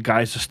that you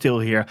guys are still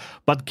here,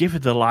 but give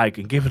it a like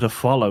and give it a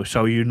follow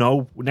so you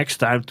know next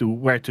time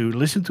where to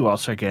listen to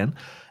us again.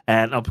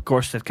 And of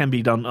course, that can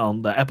be done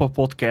on the Apple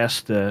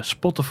Podcast, the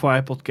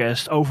Spotify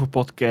Podcast, Over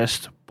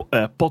Podcast,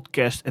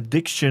 Podcast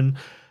Addiction.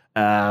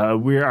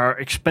 We are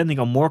expanding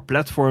on more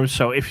platforms.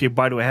 So if you,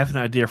 by the way, have an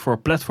idea for a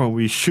platform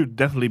we should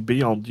definitely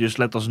be on, just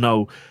let us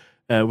know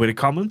with a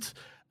comment.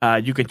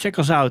 You can check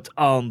us out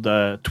on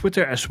the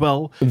Twitter as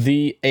well.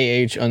 The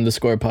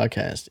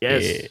AH_podcast.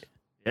 Yes.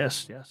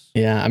 Yes, yes.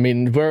 Yeah, I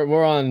mean,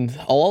 we're on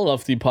all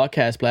of the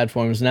podcast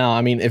platforms now.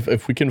 I mean,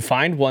 if we can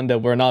find one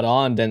that we're not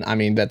on, then I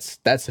mean that's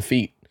a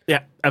feat.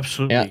 Yeah,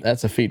 absolutely. Yeah,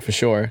 that's a feat for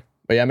sure.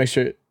 But yeah, make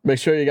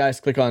sure you guys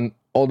click on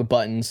all the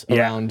buttons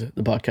around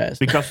the podcast,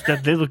 because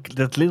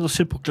that little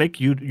simple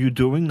click you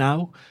doing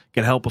now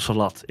can help us a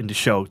lot in the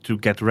show to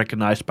get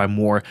recognized by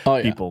more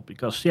people.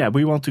 Because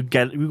we want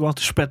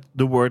to spread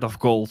the word of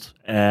gold,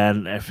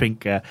 and I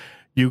think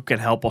you can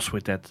help us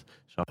with that.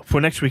 So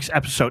for next week's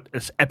episode,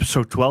 it's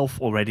episode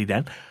 12 already.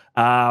 Then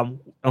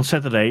on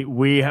Saturday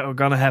we are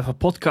gonna have a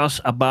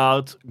podcast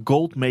about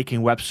gold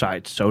making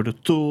websites. So the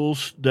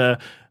tools, the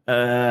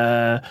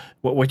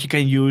what you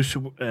can use,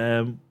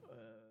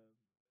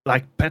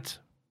 like pet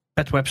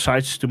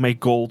websites to make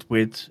gold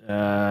with,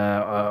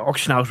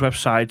 auction house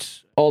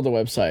websites. All the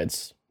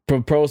websites,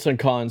 pros and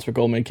cons for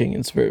gold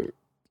making.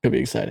 Could be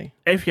exciting.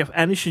 If you have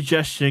any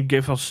suggestion,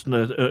 give us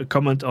a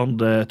comment on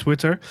the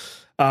Twitter.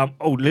 A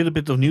little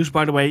bit of news,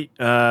 by the way.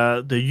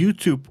 The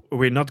YouTube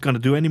we're not going to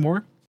do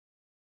anymore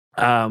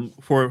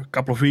for a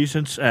couple of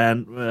reasons.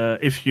 And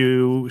if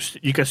you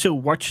can still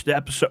watch the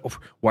episode,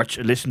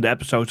 listen to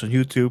episodes on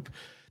YouTube.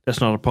 That's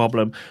not a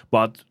problem.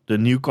 But the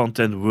new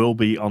content will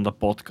be on the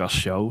podcast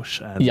shows.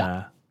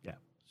 And,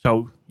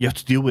 so you have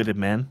to deal with it,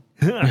 man.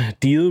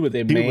 Deal with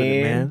it,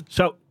 man.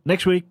 So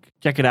next week,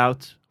 check it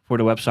out for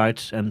the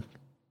websites and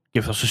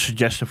give us a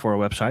suggestion for a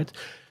website.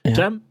 Yeah.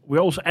 Sam, we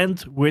also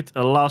end with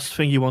a last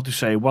thing you want to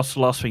say. What's the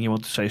last thing you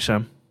want to say,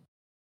 Sam?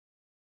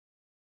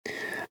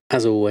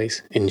 As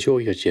always, enjoy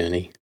your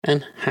journey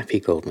and happy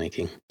gold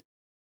making.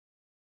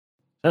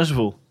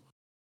 Sensible.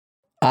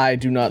 I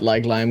do not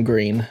like lime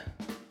green.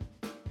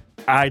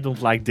 I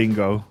don't like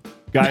dingo.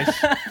 Guys,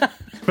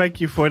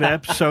 thank you for the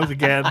episode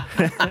again.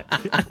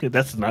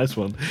 That's a nice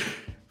one.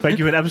 Thank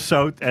you for the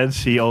episode and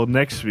see you all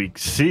next week.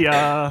 See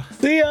ya.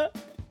 See ya.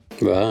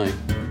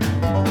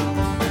 Bye.